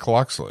be Mike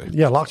Loxley.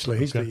 Yeah, Loxley.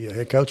 He's the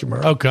head coach of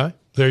Maryland. Okay.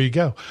 There you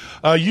go.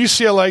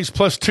 UCLA's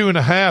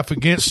 +2.5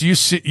 against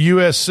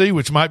USC,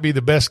 which might be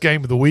the best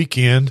game of the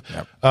weekend.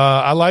 Yep.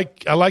 I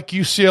like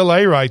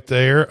UCLA right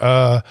there.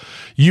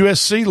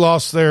 USC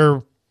lost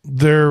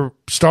their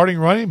starting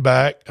running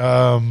back.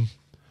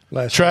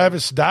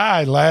 Travis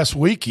died last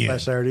weekend.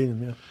 Last Saturday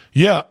evening,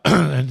 yeah.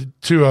 And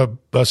to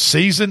a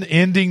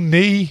season-ending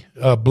knee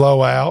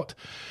blowout.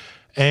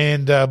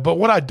 And but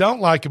what I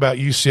don't like about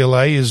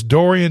UCLA is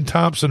Dorian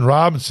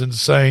Thompson-Robinson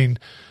saying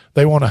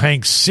they want to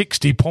hang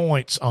 60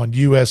 points on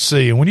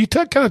USC. And when you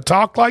kind of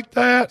talk like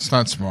that, it's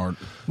not smart.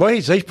 Well,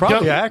 he's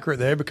probably accurate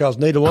there because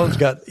neither one's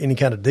got any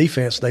kind of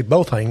defense. They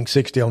both hang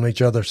 60 on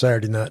each other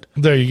Saturday night.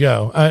 There you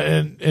go.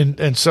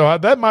 And so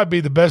that might be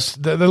the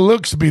best. That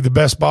looks to be the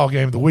best ball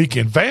game of the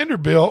weekend.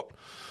 Vanderbilt.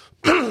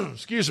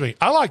 Excuse me.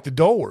 I like the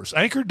Doors.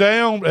 Anchor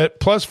down at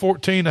plus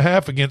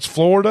 14.5 against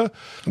Florida.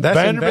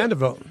 That's in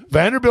Vanderbilt.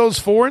 Vanderbilt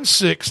is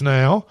 4-6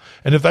 now,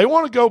 and if they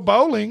want to go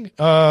bowling,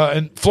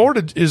 and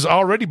Florida is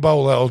already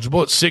bowl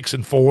eligible at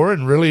 6-4,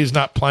 and really is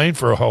not playing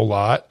for a whole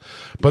lot,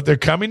 but they're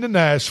coming to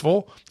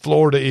Nashville.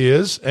 Florida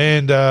is,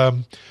 and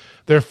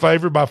they're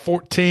favored by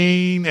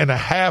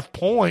 14.5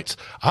 points.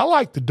 I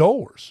like the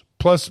Doors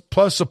plus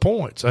the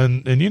points,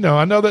 and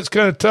I know that's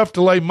kind of tough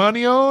to lay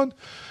money on.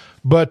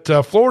 But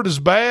Florida's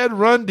bad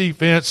run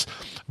defense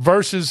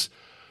versus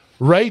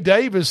Ray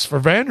Davis for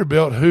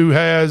Vanderbilt, who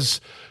has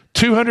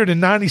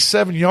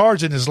 297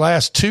 yards in his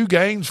last 2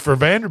 games for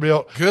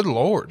Vanderbilt. Good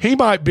Lord. He's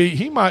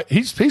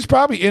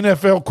probably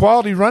NFL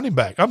quality running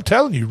back. I'm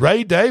telling you,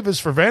 Ray Davis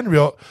for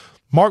Vanderbilt.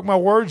 Mark my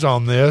words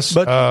on this.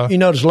 But you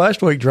notice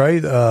last week, Dre,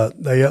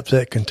 they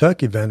upset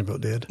Kentucky. Vanderbilt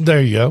did.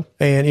 There you go.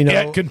 And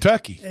at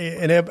Kentucky,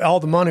 and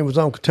all the money was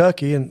on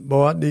Kentucky. And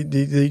boy,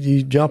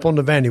 you jump on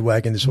the Vandy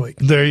wagon this week.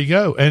 There you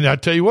go. And I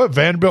tell you what,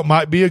 Vanderbilt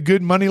might be a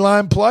good money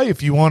line play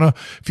if you want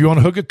to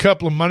hook a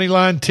couple of money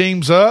line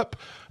teams up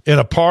in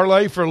a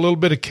parlay for a little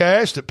bit of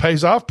cash that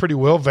pays off pretty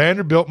well.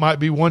 Vanderbilt might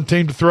be one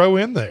team to throw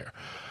in there.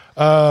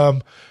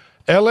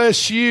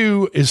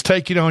 LSU is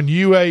taking on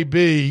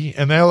UAB,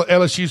 and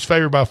LSU's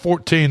favored by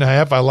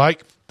 14.5. I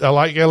like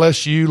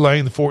LSU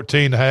laying the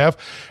 14.5,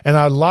 and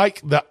I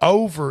like the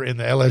over in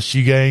the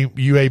LSU game,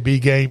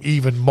 UAB game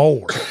even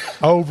more,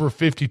 over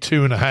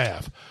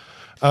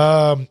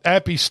 52.5.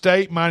 Appy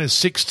State minus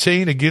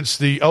 16 against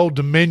the Old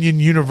Dominion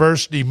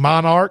University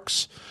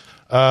Monarchs.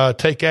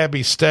 Take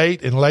Appy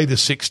State and lay the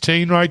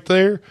 16 right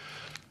there.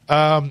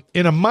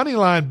 In a money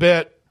line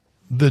bet,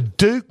 the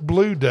Duke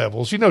Blue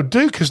Devils,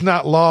 Duke has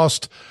not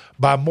lost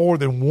by more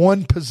than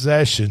 1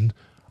 possession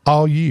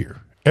all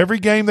year. Every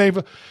game they've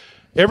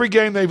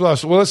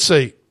lost. Well, let's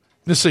see.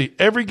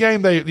 Every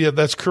game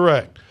that's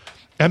correct.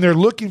 And they're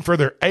looking for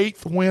their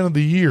 8th win of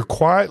the year.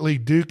 Quietly,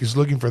 Duke is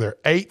looking for their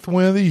 8th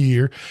win of the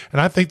year.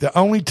 And I think the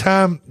only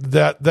time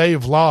that they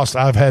have lost,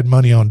 I've had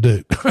money on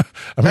Duke.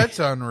 That's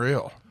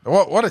unreal.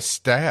 What a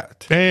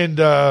stat. And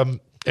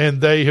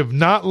they have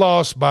not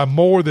lost by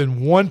more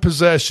than 1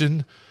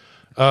 possession.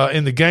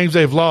 In the games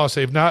they've lost,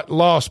 they've not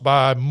lost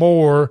by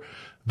more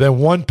than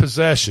 1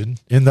 possession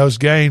in those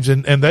games,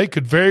 and they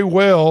could very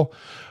well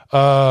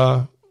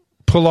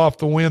pull off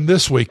the win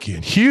this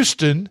weekend.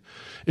 Houston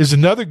is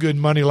another good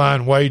money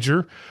line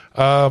wager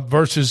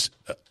versus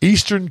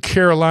Eastern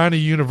Carolina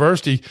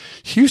University.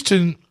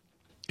 Houston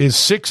is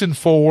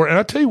 6-4, and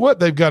I tell you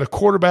what, they've got a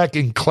quarterback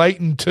in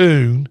Clayton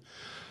Tune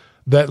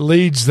that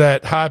leads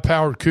that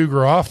high-powered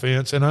Cougar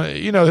offense, and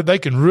they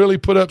can really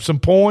put up some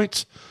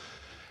points.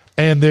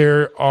 And they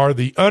are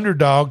the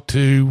underdog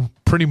to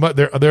pretty much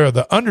they're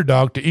the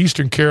underdog to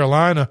Eastern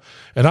Carolina,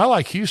 and I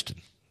like Houston,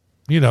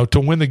 to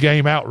win the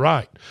game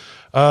outright.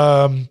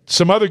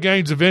 Some other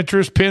games of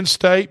interest: Penn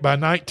State by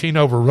 19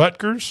 over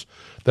Rutgers.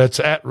 That's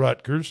at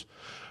Rutgers.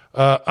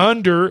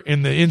 Under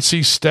in the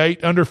NC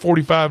State, under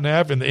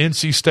 45.5 in the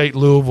NC State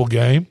Louisville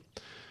game.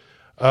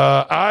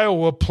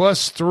 Iowa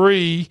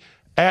 +3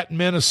 at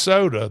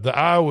Minnesota. The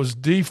Iowa's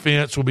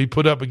defense will be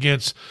put up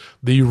against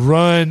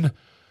the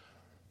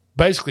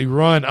basically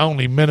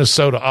run-only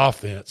Minnesota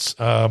offense.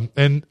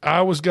 And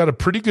Iowa's got a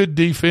pretty good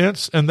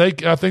defense, and I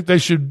think they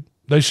should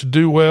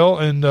do well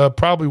and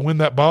probably win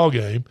that ball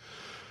game.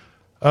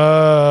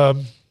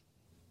 In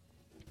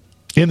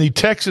the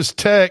Texas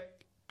Tech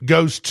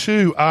goes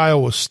to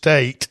Iowa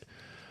State,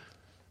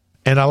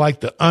 and I like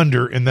the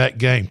under in that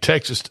game.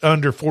 Texas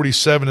under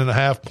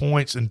 47.5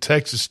 points, and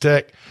Texas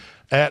Tech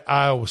at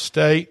Iowa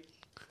State.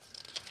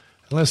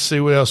 Let's see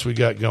what else we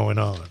got going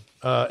on.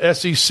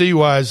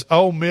 SEC-wise,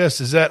 Ole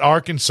Miss is at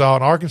Arkansas,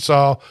 and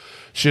Arkansas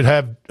should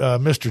have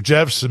Mr.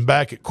 Jefferson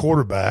back at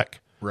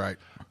quarterback. Right.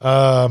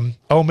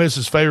 Ole Miss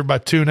is favored by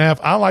 2.5.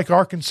 I like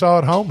Arkansas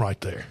at home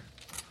right there.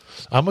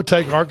 I'm going to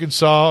take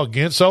Arkansas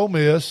against Ole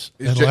Miss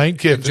and Lane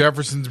Kiffin.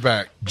 Jefferson's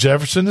back.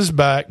 Jefferson is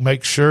back.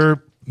 Make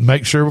sure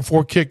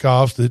before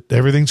kickoffs that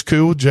everything's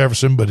cool with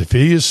Jefferson. But if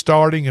he is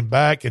starting and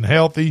back and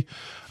healthy,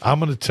 I'm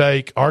going to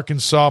take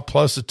Arkansas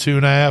plus a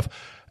 2.5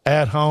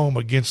 at home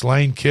against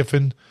Lane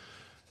Kiffin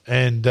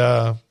and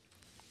the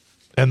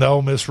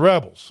Ole Miss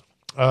Rebels.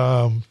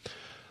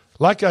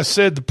 Like I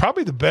said,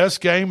 probably the best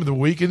game of the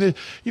weekend.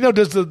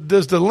 Does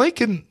the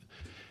Lincoln,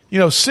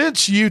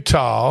 since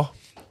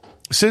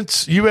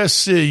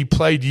USC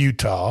played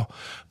Utah,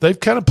 they've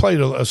kind of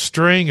played a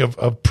string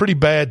of pretty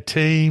bad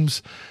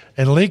teams,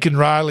 and Lincoln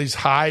Riley's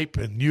hype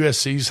and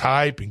USC's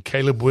hype and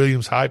Caleb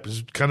Williams' hype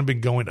has kind of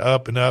been going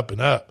up and up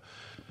and up.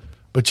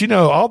 But,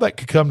 all that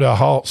could come to a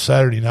halt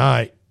Saturday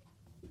night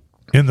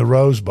in the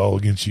Rose Bowl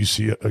against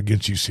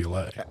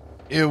UCLA.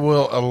 It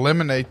will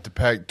eliminate the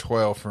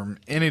Pac-12 from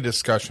any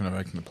discussion of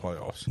making the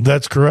playoffs.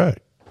 That's correct.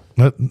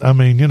 I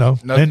mean,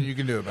 nothing you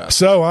can do about it.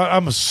 So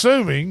I'm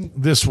assuming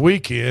this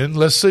weekend,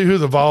 let's see who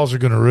the Vols are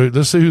going to root.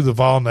 Let's see who the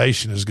Vol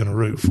Nation is going to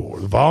root for.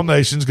 The Vol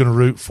Nation is going to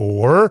root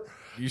for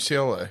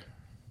UCLA,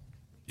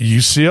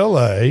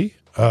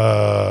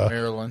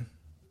 Maryland.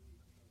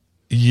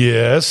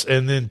 Yes,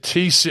 and then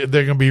TC.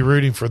 They're going to be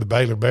rooting for the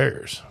Baylor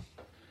Bears.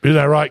 Is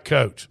that right,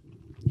 Coach?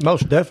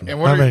 Most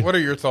definitely. And what are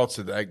your thoughts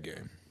of that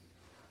game?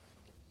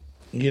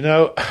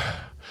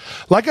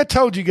 Like I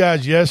told you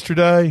guys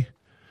yesterday,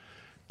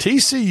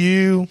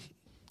 TCU,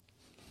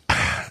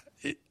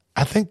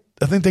 I think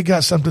they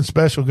got something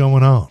special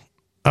going on.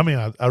 I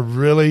mean, I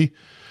really,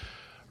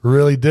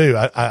 really do.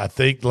 I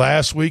think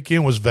last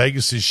weekend was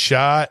Vegas's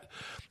shot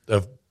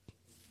of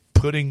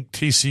putting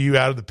TCU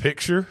out of the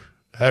picture,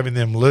 having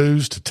them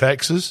lose to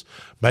Texas,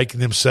 making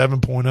them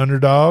 7-point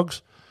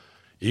underdogs,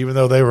 even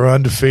though they were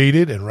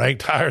undefeated and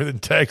ranked higher than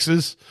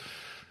Texas,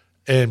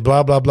 and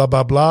blah, blah, blah,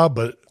 blah, blah.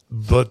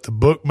 But the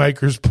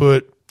bookmakers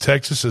put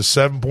Texas as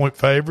 7-point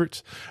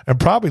favorites and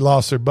probably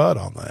lost their butt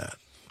on that.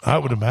 I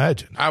would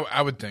imagine.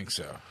 I would think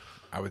so.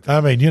 But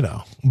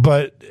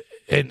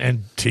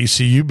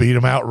TCU beat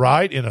them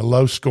outright in a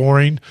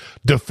low-scoring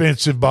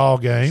defensive ball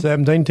game,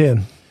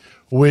 17-10,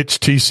 which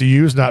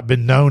TCU has not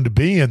been known to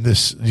be in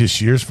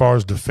this year as far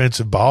as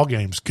defensive ball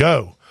games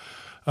go.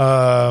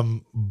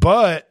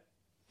 But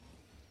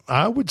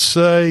I would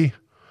say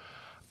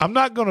I'm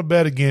not going to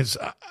bet against.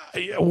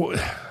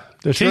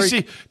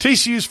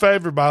 TCU's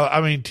favored by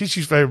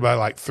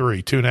like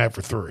 2.5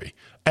 or 3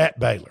 at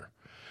Baylor.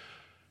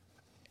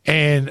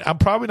 And I'm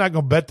probably not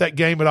going to bet that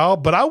game at all,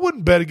 but I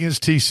wouldn't bet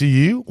against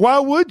TCU. Why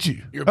would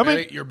you? You're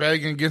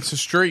betting against a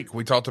streak.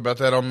 We talked about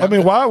that on Monday. I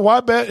mean,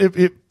 why bet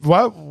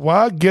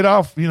why get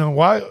off,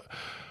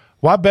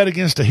 why bet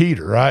against a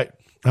heater, right?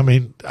 I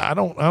mean, I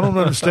don't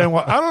understand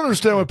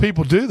why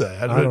people do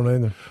that. I don't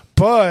either.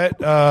 But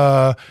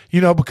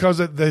because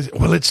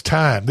it's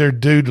time. They're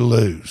due to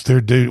lose.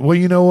 Well,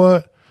 you know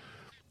what?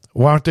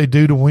 Why aren't they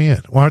due to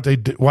win? Why aren't they?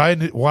 Why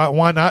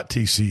not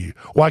TCU?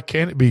 Why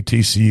can't it be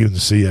TCU and the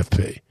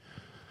CFP?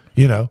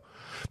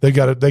 They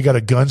got a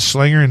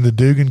gunslinger in the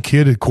Dugan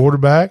kid at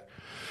quarterback.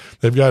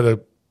 They've got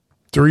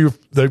three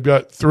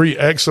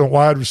excellent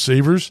wide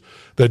receivers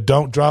that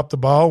don't drop the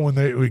ball when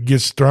it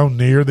gets thrown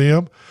near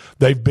them.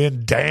 They've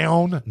been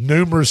down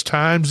numerous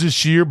times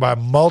this year by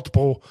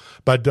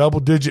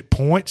double-digit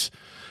points.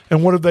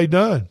 And what have they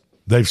done?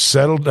 They've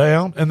settled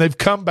down, and they've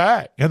come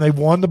back, and they've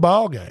won the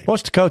ball game.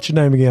 What's the coach's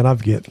name again? I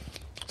forget.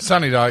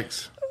 Sonny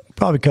Dykes.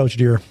 Probably Coach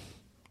Deere.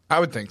 I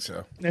would think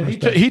so. And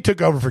he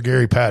took over for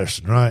Gary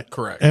Patterson, right?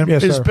 Correct. And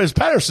yes, is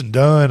Patterson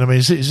done? I mean,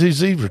 is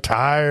he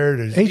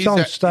retired? He's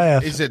on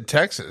staff. He's at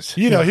Texas.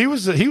 He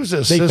was the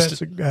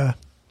assistant guy.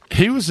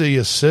 He was the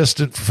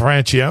assistant for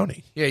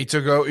Francione. Yeah, he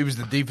took over. He was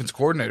the defense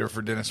coordinator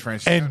for Dennis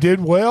Francione, and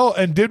did well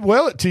at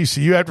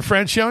TCU after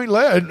Francione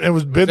left, and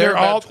was been there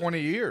all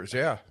 20 years.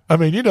 Yeah, I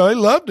mean, they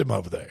loved him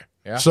over there.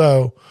 Yeah.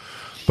 So,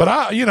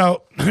 but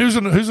who's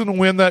gonna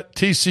win that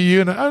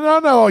TCU? And I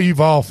know all you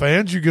Vol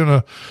fans, you're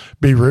gonna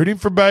be rooting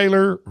for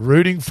Baylor,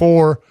 rooting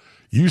for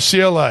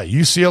UCLA.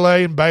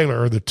 UCLA and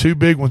Baylor are the two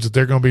big ones that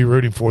they're going to be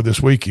rooting for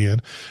this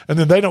weekend, and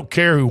then they don't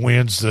care who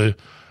wins the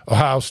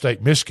Ohio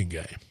State-Michigan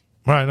game.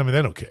 Right, I mean,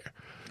 they don't care.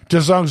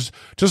 Just as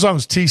long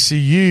as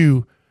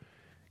TCU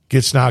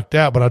gets knocked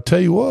out. But I'll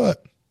tell you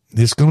what,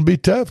 it's going to be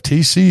tough.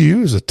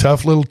 TCU is a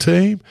tough little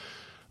team.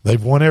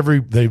 They've won every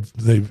little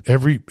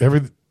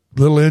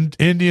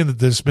Indian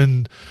that's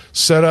been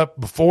set up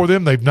before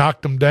them. They've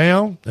knocked them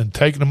down and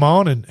taken them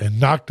on and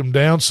knocked them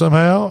down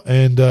somehow.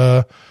 And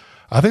I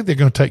think they're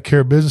going to take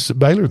care of business at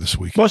Baylor this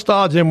week. What's the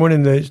odds in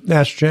winning the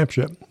national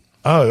championship?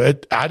 Oh,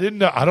 I didn't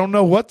know. I don't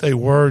know what they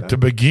were to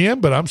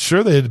begin, but I'm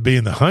sure they'd be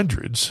in the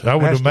hundreds. I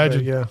would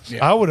imagine. Yeah.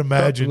 I would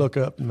imagine. Look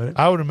up in a minute.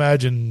 I would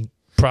imagine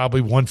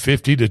probably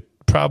 150 to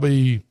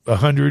probably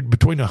 100,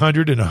 between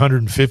 100 and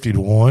 150 to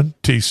 1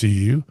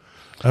 TCU.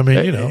 I mean,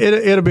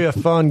 it'll be a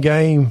fun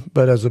game,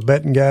 but as a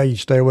betting guy, you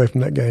stay away from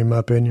that game, in my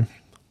opinion.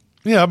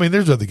 Yeah, I mean,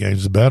 there's other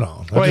games to bet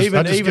on. Well,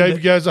 I just gave you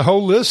guys a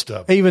whole list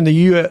of them. Even the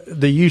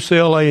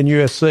UCLA and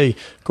USC.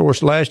 Of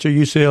course, last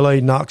year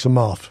UCLA knocks them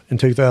off in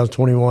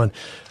 2021.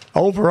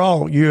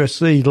 Overall,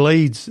 USC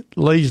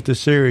leads the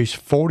series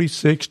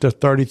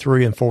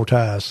 46-33 in 4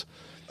 ties.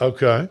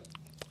 Okay.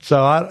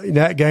 So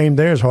that game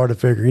there is hard to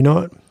figure. You know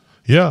what?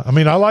 Yeah, I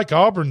mean, I like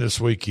Auburn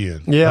this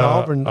weekend. Yeah,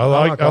 Auburn. I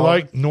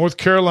like North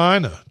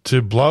Carolina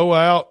to blow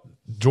out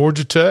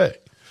Georgia Tech.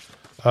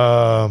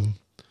 I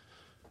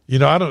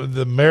don't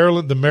the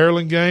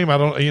Maryland game. I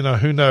don't.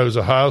 Who knows?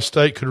 Ohio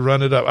State could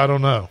run it up. I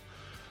don't know.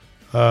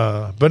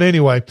 But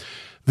anyway,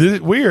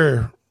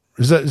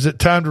 is it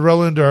time to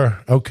roll into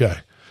our okay?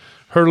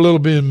 Heard a little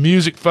bit of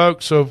music,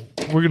 folks. So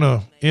we're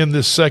gonna end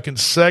this second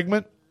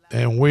segment,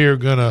 and we are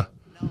gonna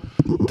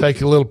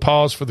take a little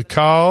pause for the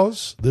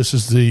cause. This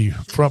is the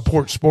Front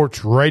Porch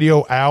Sports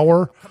Radio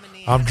Hour.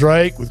 I'm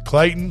Drake with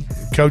Clayton,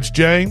 Coach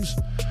James,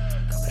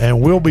 and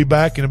we'll be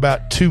back in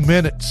about 2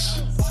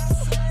 minutes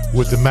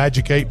with the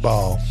Magic 8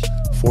 Ball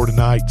for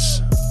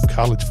tonight's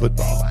college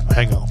football.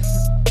 Hang on.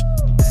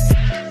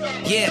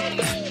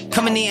 Yeah,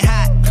 coming in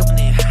hot.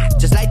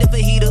 just like the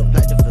fajita.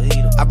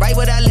 I write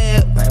what I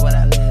live.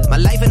 My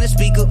life in the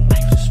speaker.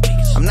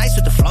 I'm nice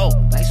with the flow.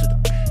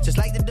 Just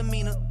like the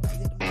demeanor.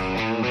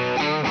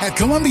 At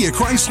Columbia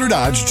Chrysler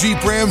Dodge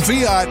Jeep Ram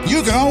Fiat,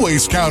 you can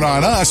always count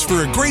on us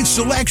for a great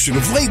selection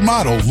of late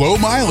model, low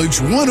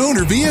mileage, one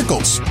owner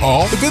vehicles.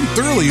 All have been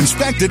thoroughly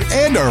inspected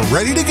and are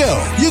ready to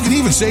go. You can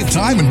even save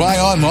time and buy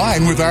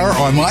online with our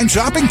online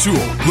shopping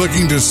tool.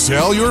 Looking to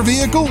sell your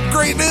vehicle?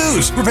 Great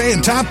news! We're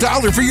paying top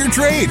dollar for your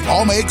trade.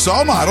 All makes,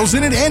 all models,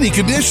 and in any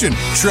condition.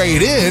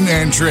 Trade in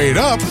and trade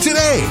up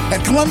today.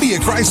 At Columbia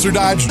Chrysler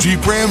Dodge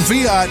Jeep Ram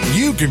Fiat,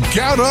 you can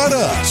count on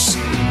us.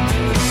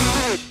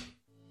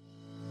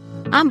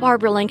 I'm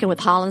Barbara Lincoln with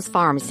Holland's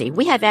Pharmacy.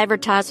 We have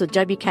advertised with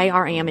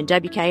WKRM and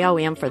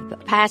WKOM for the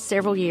past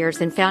several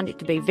years and found it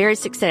to be very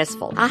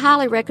successful. I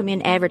highly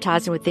recommend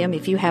advertising with them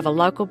if you have a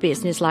local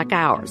business like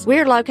ours.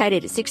 We're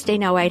located at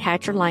 1608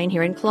 Hatcher Lane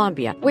here in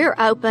Columbia. We're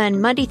open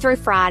Monday through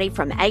Friday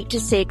from 8 to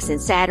 6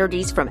 and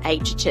Saturdays from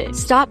 8 to 2.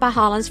 Stop by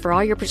Holland's for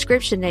all your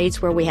prescription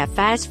needs where we have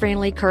fast,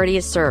 friendly,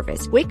 courteous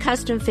service. We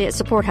custom fit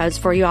support hose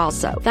for you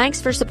also. Thanks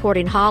for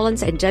supporting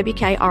Holland's and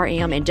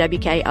WKRM and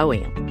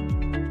WKOM.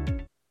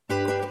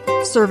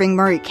 Serving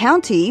Murray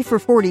County for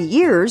 40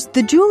 years,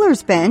 the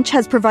Jewelers Bench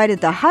has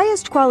provided the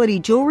highest quality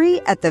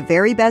jewelry at the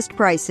very best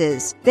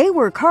prices. They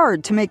work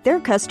hard to make their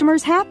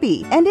customers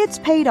happy, and it's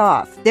paid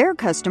off. Their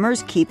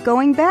customers keep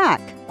going back.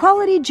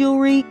 Quality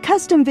jewelry,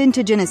 custom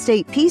vintage and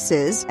estate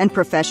pieces, and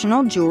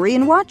professional jewelry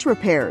and watch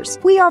repairs.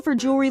 We offer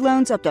jewelry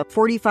loans up to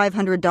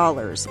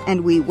 $4,500,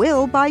 and we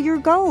will buy your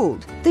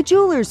gold. The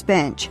Jewelers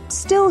Bench,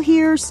 still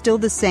here, still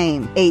the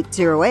same.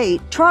 808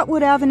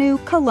 Trotwood Avenue,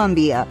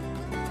 Columbia.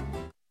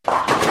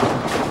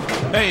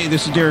 Hey,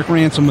 this is Derek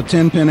Ransom with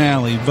 10 Pin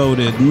Alley,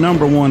 voted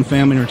 #1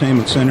 family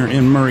entertainment center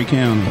in Murray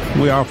County.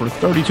 We offer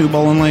 32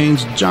 bowling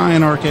lanes,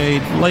 giant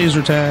arcade,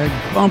 laser tag,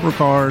 bumper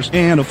cars,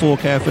 and a full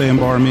cafe and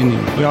bar menu.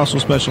 We also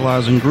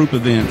specialize in group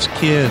events,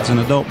 kids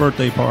and adult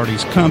birthday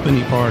parties,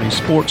 company parties,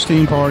 sports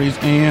team parties,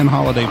 and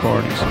holiday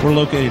parties. We're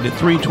located at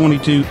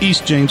 322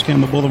 East James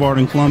Campbell Boulevard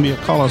in Columbia.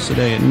 Call us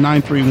today at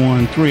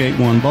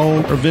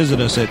 931-381-BOWL or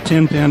visit us at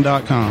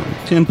 10pin.com.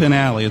 10 Pin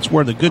Alley, it's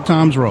where the good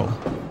times roll.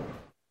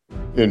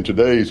 In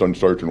today's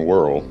uncertain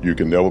world, you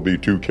can never be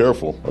too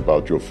careful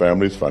about your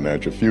family's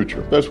financial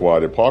future. That's why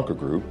the Parker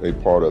Group, a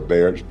part of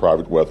Baird's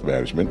Private Wealth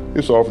Management,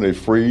 is offering a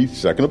free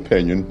second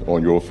opinion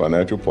on your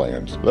financial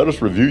plans. Let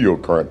us review your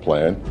current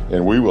plan,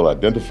 and we will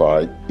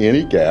identify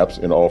any gaps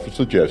and offer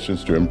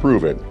suggestions to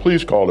improve it.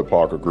 Please call the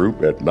Parker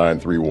Group at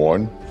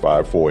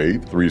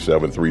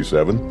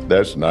 931-548-3737.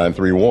 That's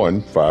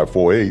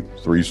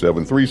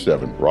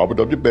 931-548-3737. Robert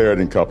W. Baird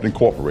and Company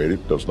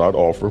Incorporated does not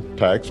offer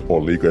tax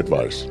or legal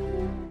advice.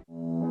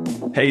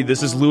 Hey,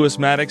 this is Lewis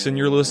Maddox, and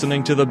you're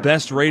listening to the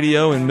best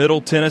radio in Middle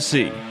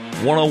Tennessee.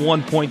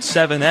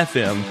 101.7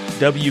 FM,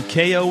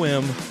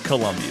 WKOM,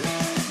 Columbia.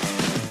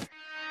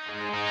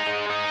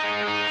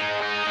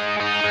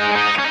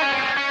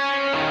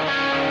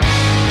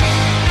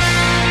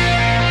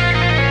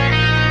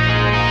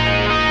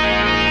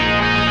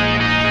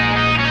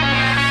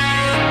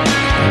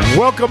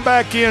 Welcome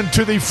back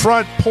into the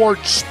Front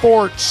Porch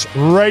Sports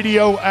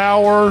Radio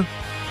Hour.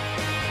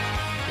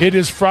 It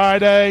is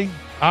Friday.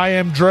 I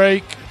am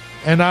Drake,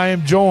 and I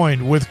am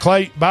joined with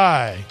Clayton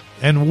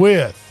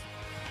with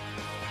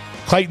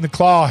Clayton the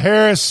Claw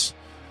Harris,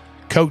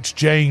 Coach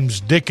James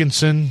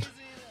Dickinson,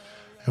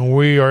 and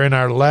we are in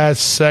our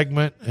last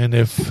segment. And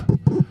if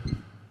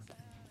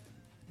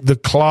the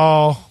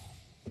Claw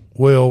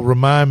will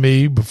remind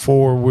me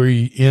before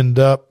we end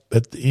up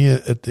at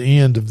the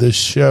end of this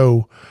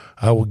show,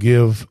 I will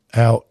give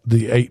out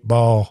the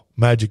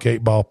Magic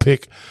 8-ball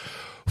pick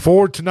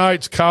for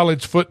tonight's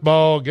college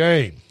football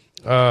game.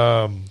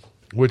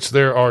 Which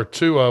there are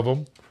two of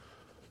them,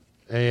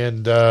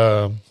 and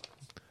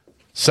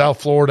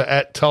South Florida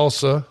at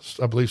Tulsa,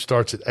 I believe,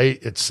 starts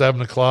at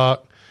 7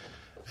 o'clock,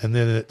 and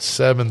then at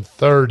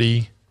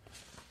 7:30,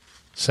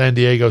 San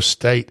Diego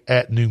State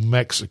at New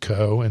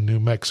Mexico, and New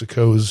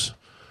Mexico's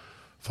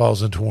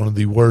falls into one of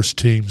the worst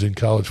teams in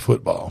college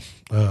football.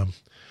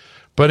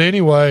 But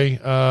anyway,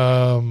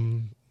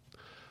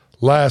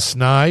 last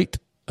night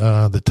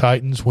the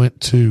Titans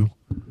went to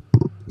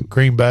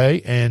Green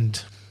Bay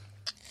and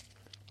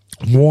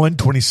won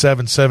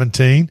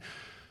 27-17.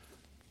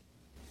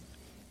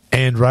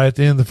 And right at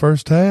the end of the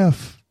first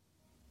half,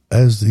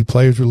 as the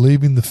players were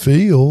leaving the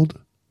field,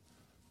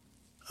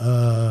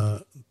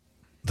 the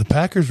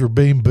Packers were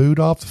being booed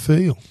off the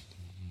field.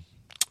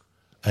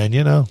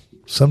 And,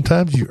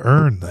 sometimes you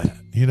earn that.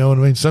 You know what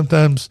I mean?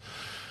 Sometimes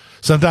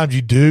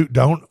you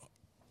don't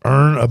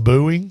earn a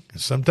booing.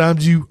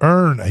 Sometimes you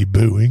earn a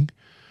booing.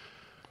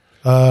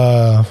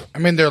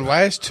 Their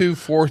last two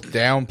fourth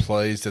down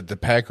plays that the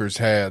Packers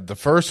had, the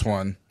first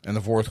one in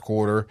the fourth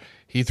quarter,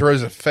 he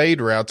throws a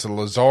fade route to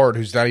Lazard,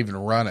 who's not even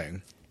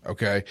running.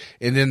 Okay.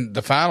 And then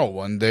the final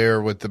one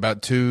there with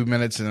about 2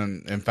 minutes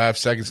and 5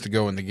 seconds to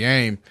go in the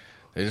game,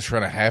 they just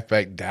run a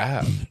halfback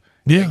dive.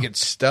 Yeah. They get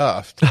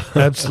stuffed.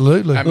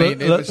 Absolutely.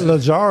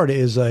 Lazard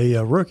is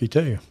a rookie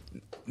too.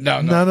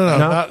 No.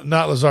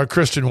 Not Lazard.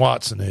 Christian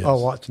Watson is. Oh,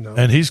 Watson. No.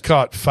 And he's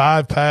caught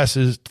 5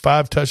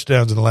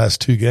 touchdowns in the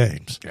last 2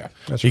 games. Yeah,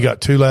 he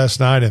got 2 last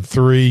night and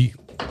 3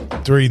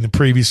 in the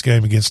previous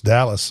game against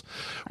Dallas,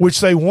 which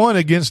they won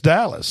against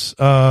Dallas.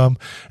 And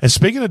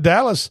speaking of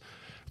Dallas,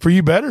 for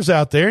you bettors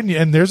out there,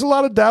 and there's a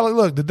lot of Dallas.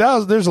 Look,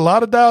 there's a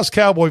lot of Dallas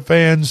Cowboy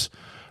fans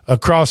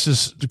across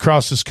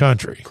this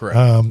country.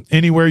 Correct.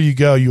 Anywhere you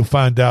go, you'll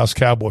find Dallas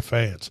Cowboy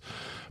fans.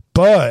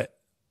 But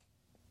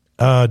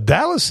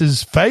Dallas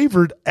is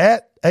favored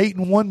at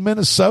 8-1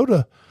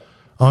 Minnesota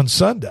on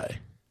Sunday.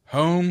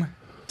 Home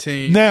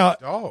team now,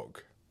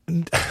 dog.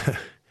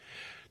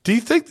 Do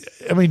you think?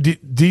 I mean,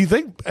 do you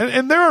think?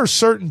 And there are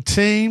certain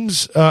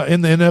teams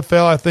in the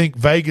NFL. I think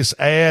Vegas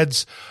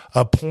adds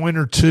a point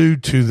or two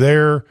to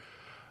their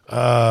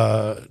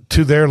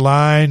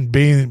line,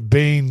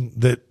 being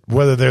that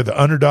whether they're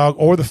the underdog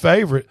or the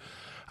favorite.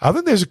 I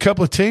think there's a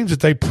couple of teams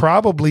that they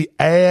probably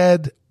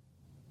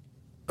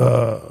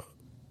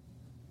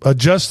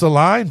adjust the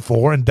line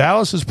for, and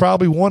Dallas is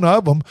probably one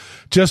of them,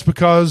 just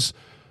because.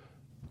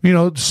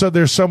 So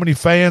there's so many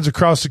fans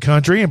across the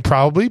country, and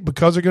probably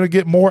because they're going to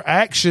get more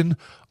action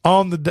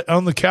on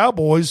the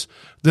Cowboys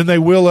than they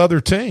will other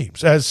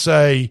teams, as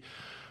say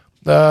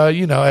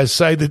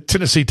the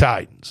Tennessee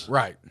Titans.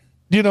 Right.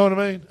 You know what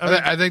I mean?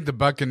 I think the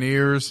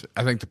Buccaneers,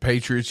 I think the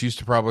Patriots used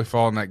to probably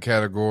fall in that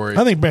category.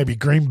 I think maybe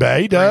Green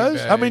Bay does.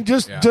 Green Bay, I mean,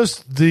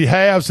 just the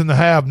haves and the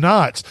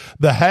have-nots.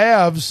 The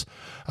haves,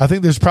 I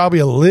think there's probably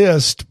a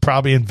list,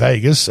 probably in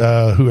Vegas,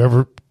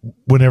 whenever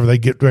they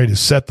get ready to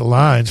set the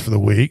lines for the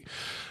week,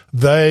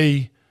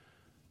 they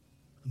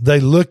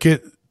look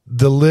at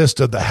the list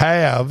of the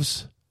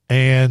haves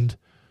and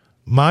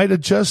might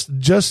adjust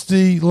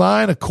the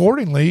line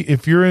accordingly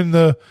if you're in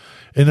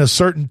a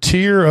certain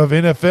tier of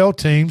NFL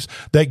teams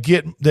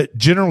that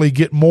generally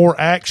get more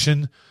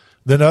action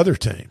than other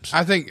teams.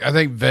 I think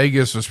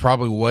Vegas was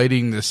probably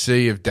waiting to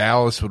see if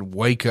Dallas would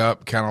wake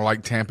up, kind of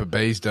like Tampa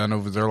Bay's done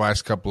over their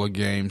last couple of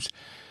games,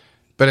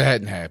 but it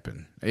hadn't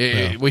happened.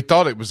 We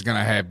thought it was going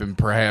to happen,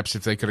 perhaps,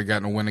 if they could have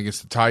gotten a win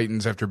against the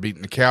Titans after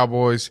beating the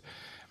Cowboys.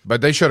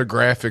 But they showed a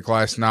graphic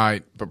last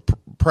night. But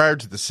prior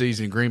to the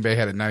season, Green Bay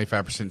had a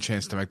 95%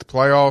 chance to make the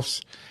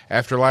playoffs.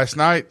 After last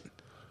night,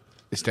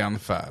 it's down to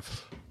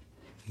 5.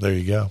 There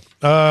you go.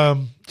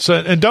 And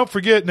don't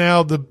forget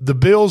now, the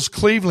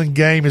Bills-Cleveland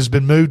game has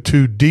been moved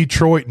to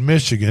Detroit,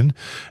 Michigan,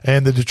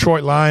 and the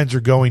Detroit Lions are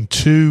going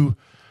to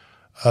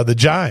the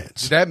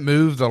Giants. Did that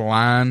move the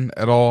line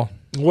at all?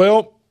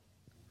 Well,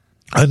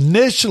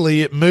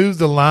 initially it moved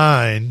the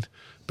line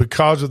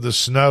because of the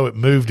snow. It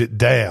moved it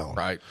down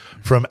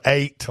from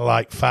 8 to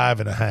like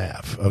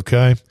 5.5.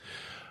 Okay.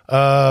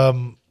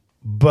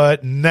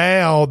 But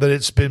now that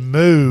it's been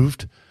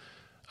moved,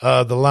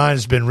 the line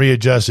has been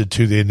readjusted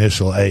to the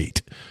initial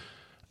 8.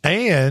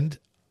 And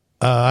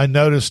I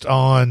noticed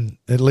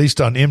at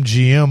least on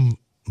MGM,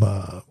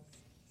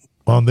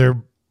 on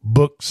their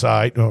book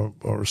site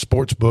or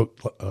sports book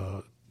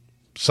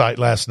site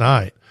last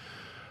night,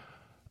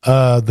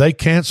 they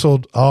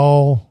canceled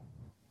all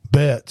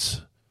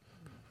bets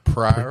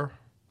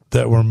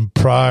that were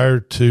prior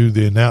to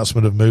the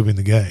announcement of moving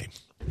the game.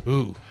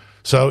 Ooh.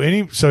 So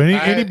any bets?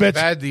 If I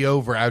had the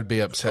over, I'd be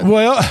upset.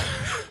 Well,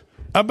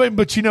 I mean,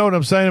 but you know what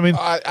I'm saying. I mean,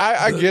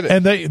 I get it.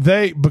 And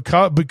they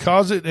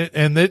because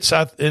and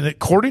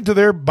according to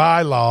their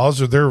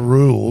bylaws or their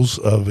rules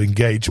of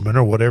engagement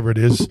or whatever it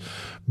is,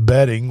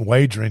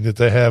 wagering that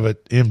they have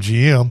at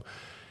MGM,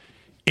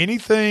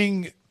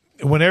 anything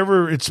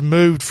whenever it's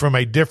moved from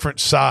a different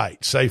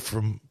site, say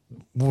from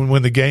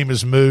when the game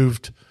is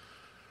moved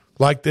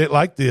like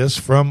this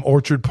from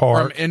Orchard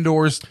Park,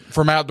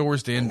 from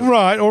outdoors to indoors,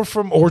 right, or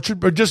from Orchard,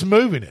 but just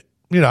moving it.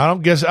 I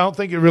don't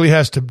think it really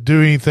has to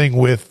do anything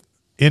with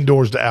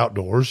indoors to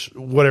outdoors,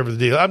 whatever the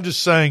deal. I'm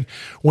just saying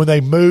when they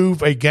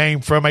move a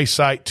game from a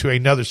site to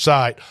another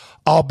site,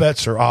 all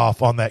bets are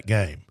off on that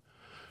game.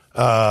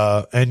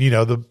 And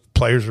the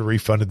players are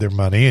refunded their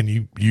money, and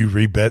you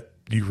rebet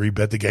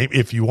the game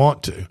if you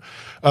want to.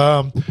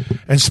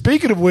 And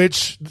speaking of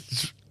which,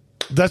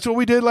 that's what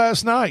we did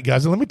last night,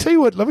 guys. And let me tell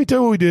you what we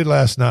did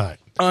last night.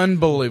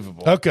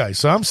 Unbelievable. Okay,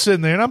 so I'm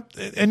sitting there,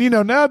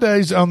 and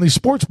nowadays on these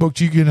sports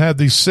books you can have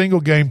these single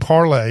game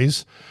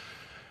parlays,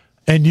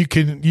 and you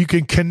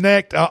can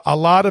connect a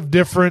lot of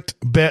different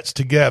bets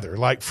together.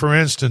 Like for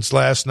instance,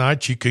 last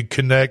night you could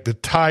connect the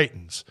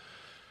Titans,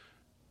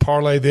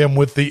 parlay them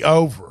with the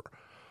over,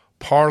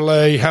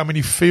 parlay how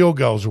many field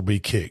goals will be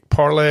kicked,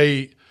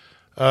 parlay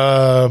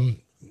how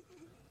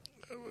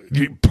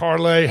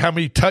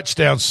many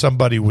touchdowns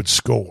somebody would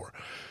score.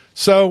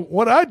 So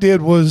what I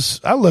did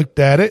was I looked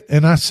at it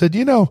and I said,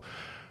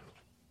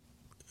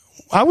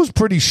 I was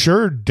pretty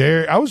sure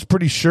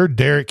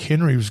Derrick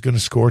Henry was going to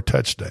score a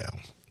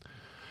touchdown.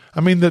 I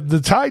mean,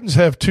 the Titans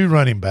have 2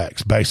 running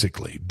backs,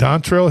 basically,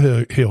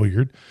 Dontrell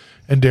Hilliard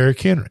and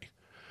Derrick Henry.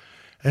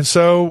 And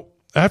so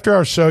after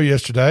our show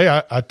yesterday,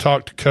 I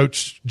talked to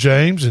Coach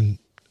James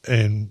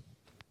and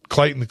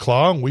Clayton the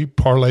Claw, and we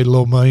parlayed a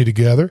little money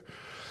together.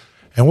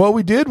 And what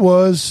we did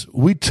was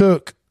we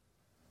took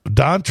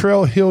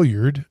Dontrell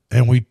Hilliard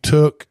and we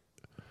took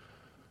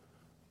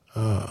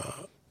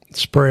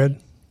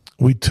Spread.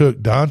 We took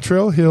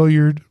Dontrell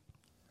Hilliard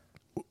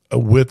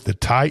with the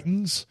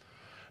Titans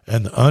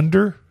and the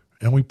under,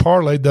 and we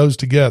parlayed those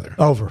together.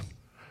 Over.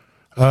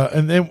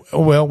 And then,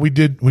 well, we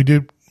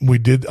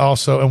did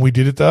also, and we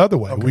did it the other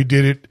way. Okay. We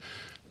did it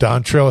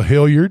Dontrell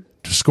Hilliard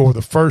to score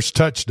the first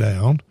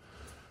touchdown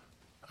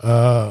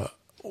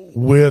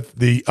with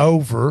the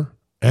over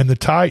and the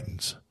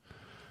Titans.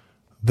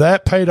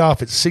 That paid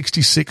off at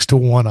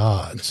 66-1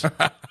 odds.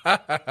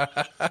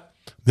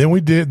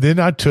 Then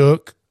I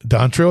took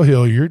Dontrell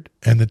Hilliard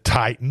and the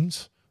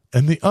Titans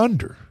and the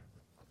under.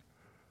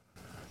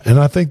 And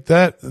I think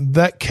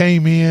that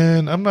came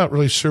in, I'm not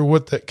really sure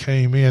what that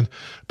came in,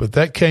 but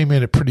that came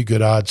in at pretty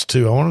good odds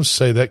too. I want to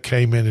say that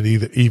came in at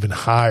even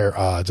higher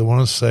odds. I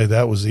want to say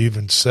that was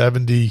even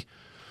 70,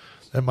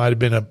 that might have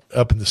been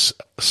up in the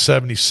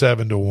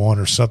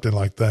 77-1 or something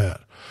like that.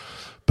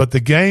 But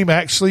the game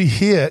actually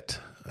hit.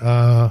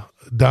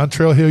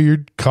 Dontrell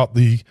Hilliard caught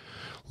the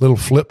little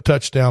flip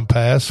touchdown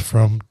pass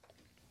from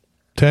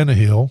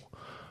Tannehill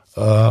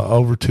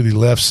over to the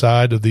left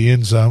side of the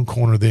end zone,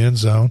 corner of the end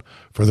zone,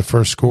 for the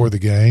first score of the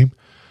game.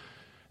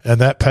 And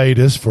that paid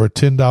us, for a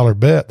 $10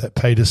 bet, that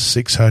paid us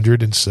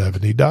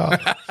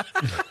 $670.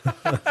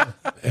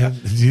 And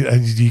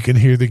you can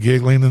hear the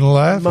giggling and the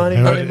laughing.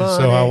 Money.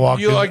 So I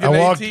walked you in. like an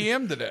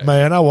ATM today.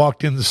 Man, I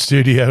walked in the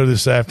studio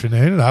this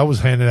afternoon and I was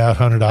handing out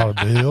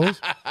 $100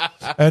 bills.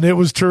 And it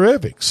was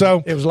terrific.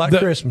 So it was like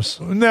Christmas.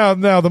 Now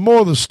the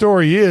moral of the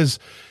story is,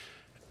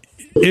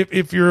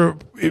 if you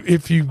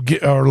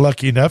are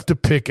lucky enough to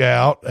pick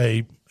out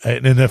an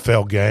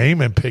NFL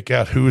game and pick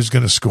out who is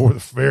going to score the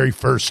very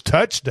first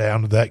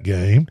touchdown of that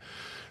game,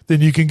 then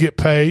you can get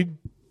paid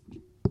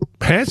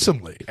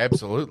handsomely.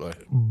 Absolutely.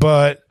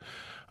 But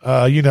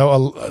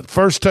a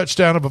first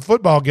touchdown of a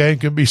football game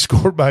can be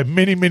scored by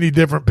many, many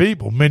different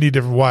people, many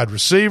different wide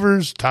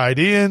receivers, tight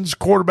ends,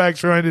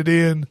 quarterbacks running it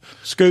in,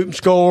 scoop and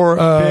score,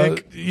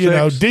 pick,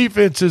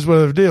 defenses,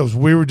 whatever it is.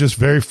 We were just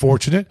very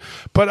fortunate,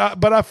 but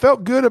I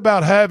felt good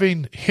about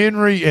having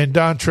Henry and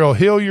Dontrell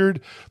Hilliard.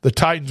 The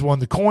Titans won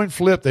the coin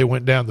flip; they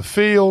went down the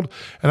field,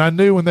 and I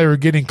knew when they were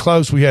getting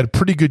close, we had a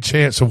pretty good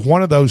chance of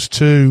one of those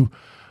two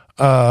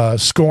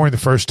scoring the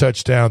first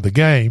touchdown of the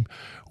game.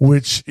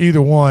 Which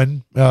either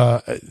one,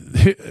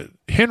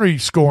 Henry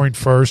scoring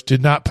first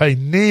did not pay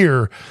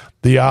near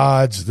the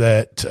odds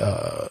that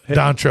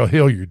Dontrell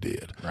Hilliard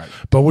did. Right.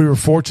 But we were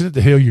fortunate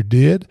that Hilliard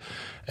did.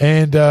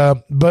 And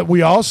but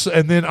we also,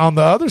 and then on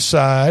the other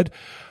side,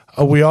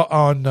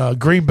 on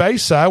Green Bay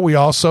side, we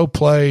also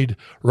played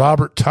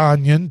Robert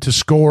Tonyan to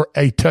score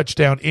a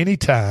touchdown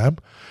anytime.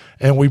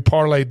 And we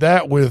parlayed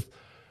that with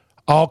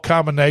all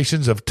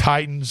combinations of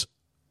Titans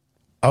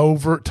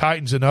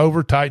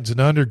and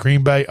under,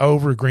 Green Bay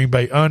over, Green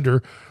Bay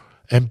under,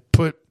 and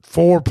put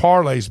 4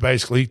 parlays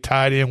basically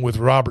tied in with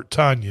Robert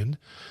Tonyan.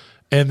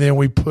 And then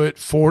we did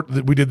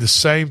the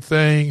same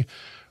thing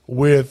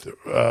with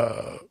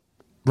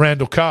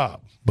Randall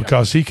Cobb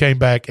because he came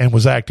back and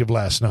was active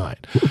last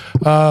night.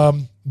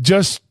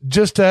 Just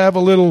to have a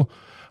little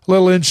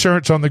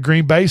insurance on the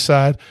Green Bay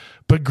side,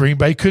 but Green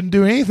Bay couldn't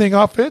do anything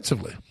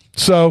offensively.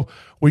 So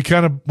we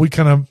kind of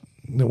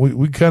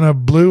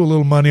blew a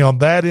little money on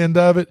that end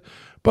of it,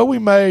 but we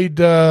had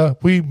a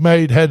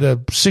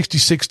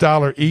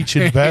 $66 each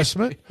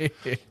investment,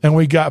 and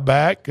we got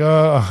back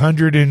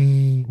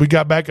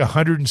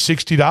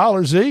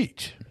 $160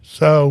 each.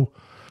 So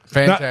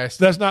fantastic.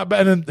 That's not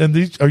bad. And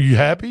these, are you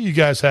happy? You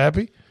guys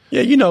happy?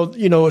 Yeah, you know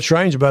what's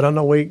strange about it. I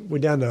know we're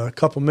down to a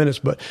couple minutes,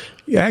 but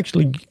you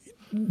actually,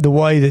 the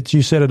way that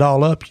you set it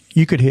all up,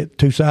 you could hit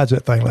 2 sides of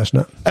that thing last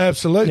night.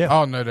 Absolutely.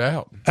 Yeah. Oh, no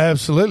doubt.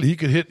 Absolutely. You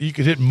could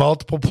hit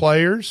multiple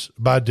players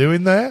by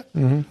doing that.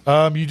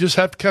 Mm-hmm. You just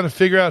have to kind of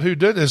figure out who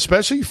did it,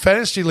 especially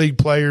fantasy league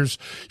players.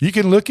 You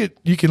can look at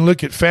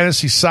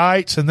fantasy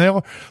sites, and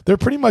they're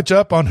pretty much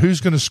up on who's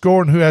going to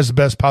score and who has the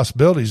best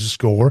possibilities to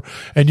score,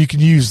 and you can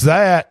use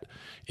that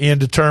in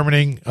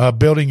determining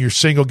building your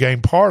single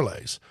game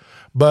parlays.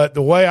 But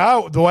the way I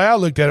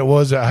looked at it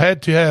was I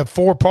had to have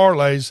 4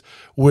 parlays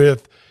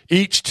with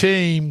each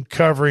team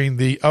covering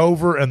the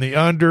over and the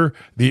under,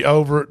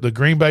 the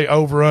Green Bay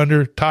over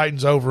under,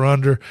 Titans over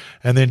under,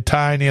 and then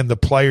tying in the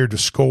player to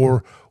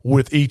score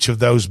with each of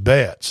those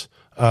bets.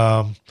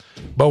 But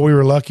we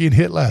were lucky and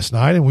hit last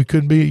night, and we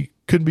couldn't be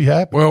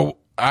happy. Well,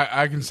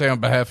 I can say on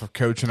behalf of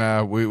Coach and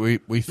I, we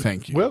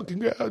thank you. Well,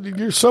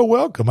 you're so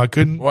welcome. I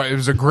couldn't. Well, it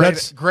was a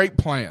great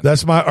plan.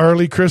 That's my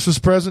early Christmas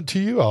present to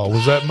you all.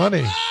 Was that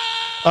money?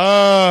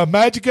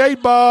 Magic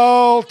 8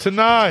 Ball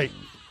tonight.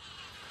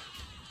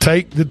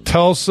 Take the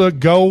Tulsa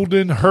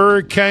Golden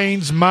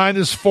Hurricanes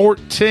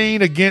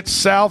 -14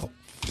 against South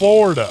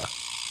Florida.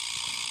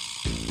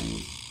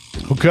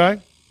 Okay?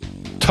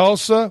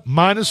 Tulsa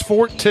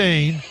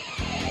 -14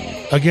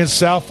 against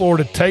South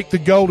Florida. Take the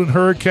Golden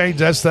Hurricanes.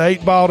 That's the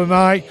 8 Ball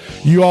tonight.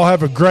 You all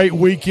have a great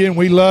weekend.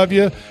 We love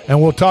you,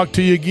 and we'll talk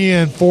to you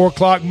again 4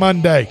 o'clock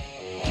Monday.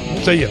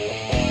 See you.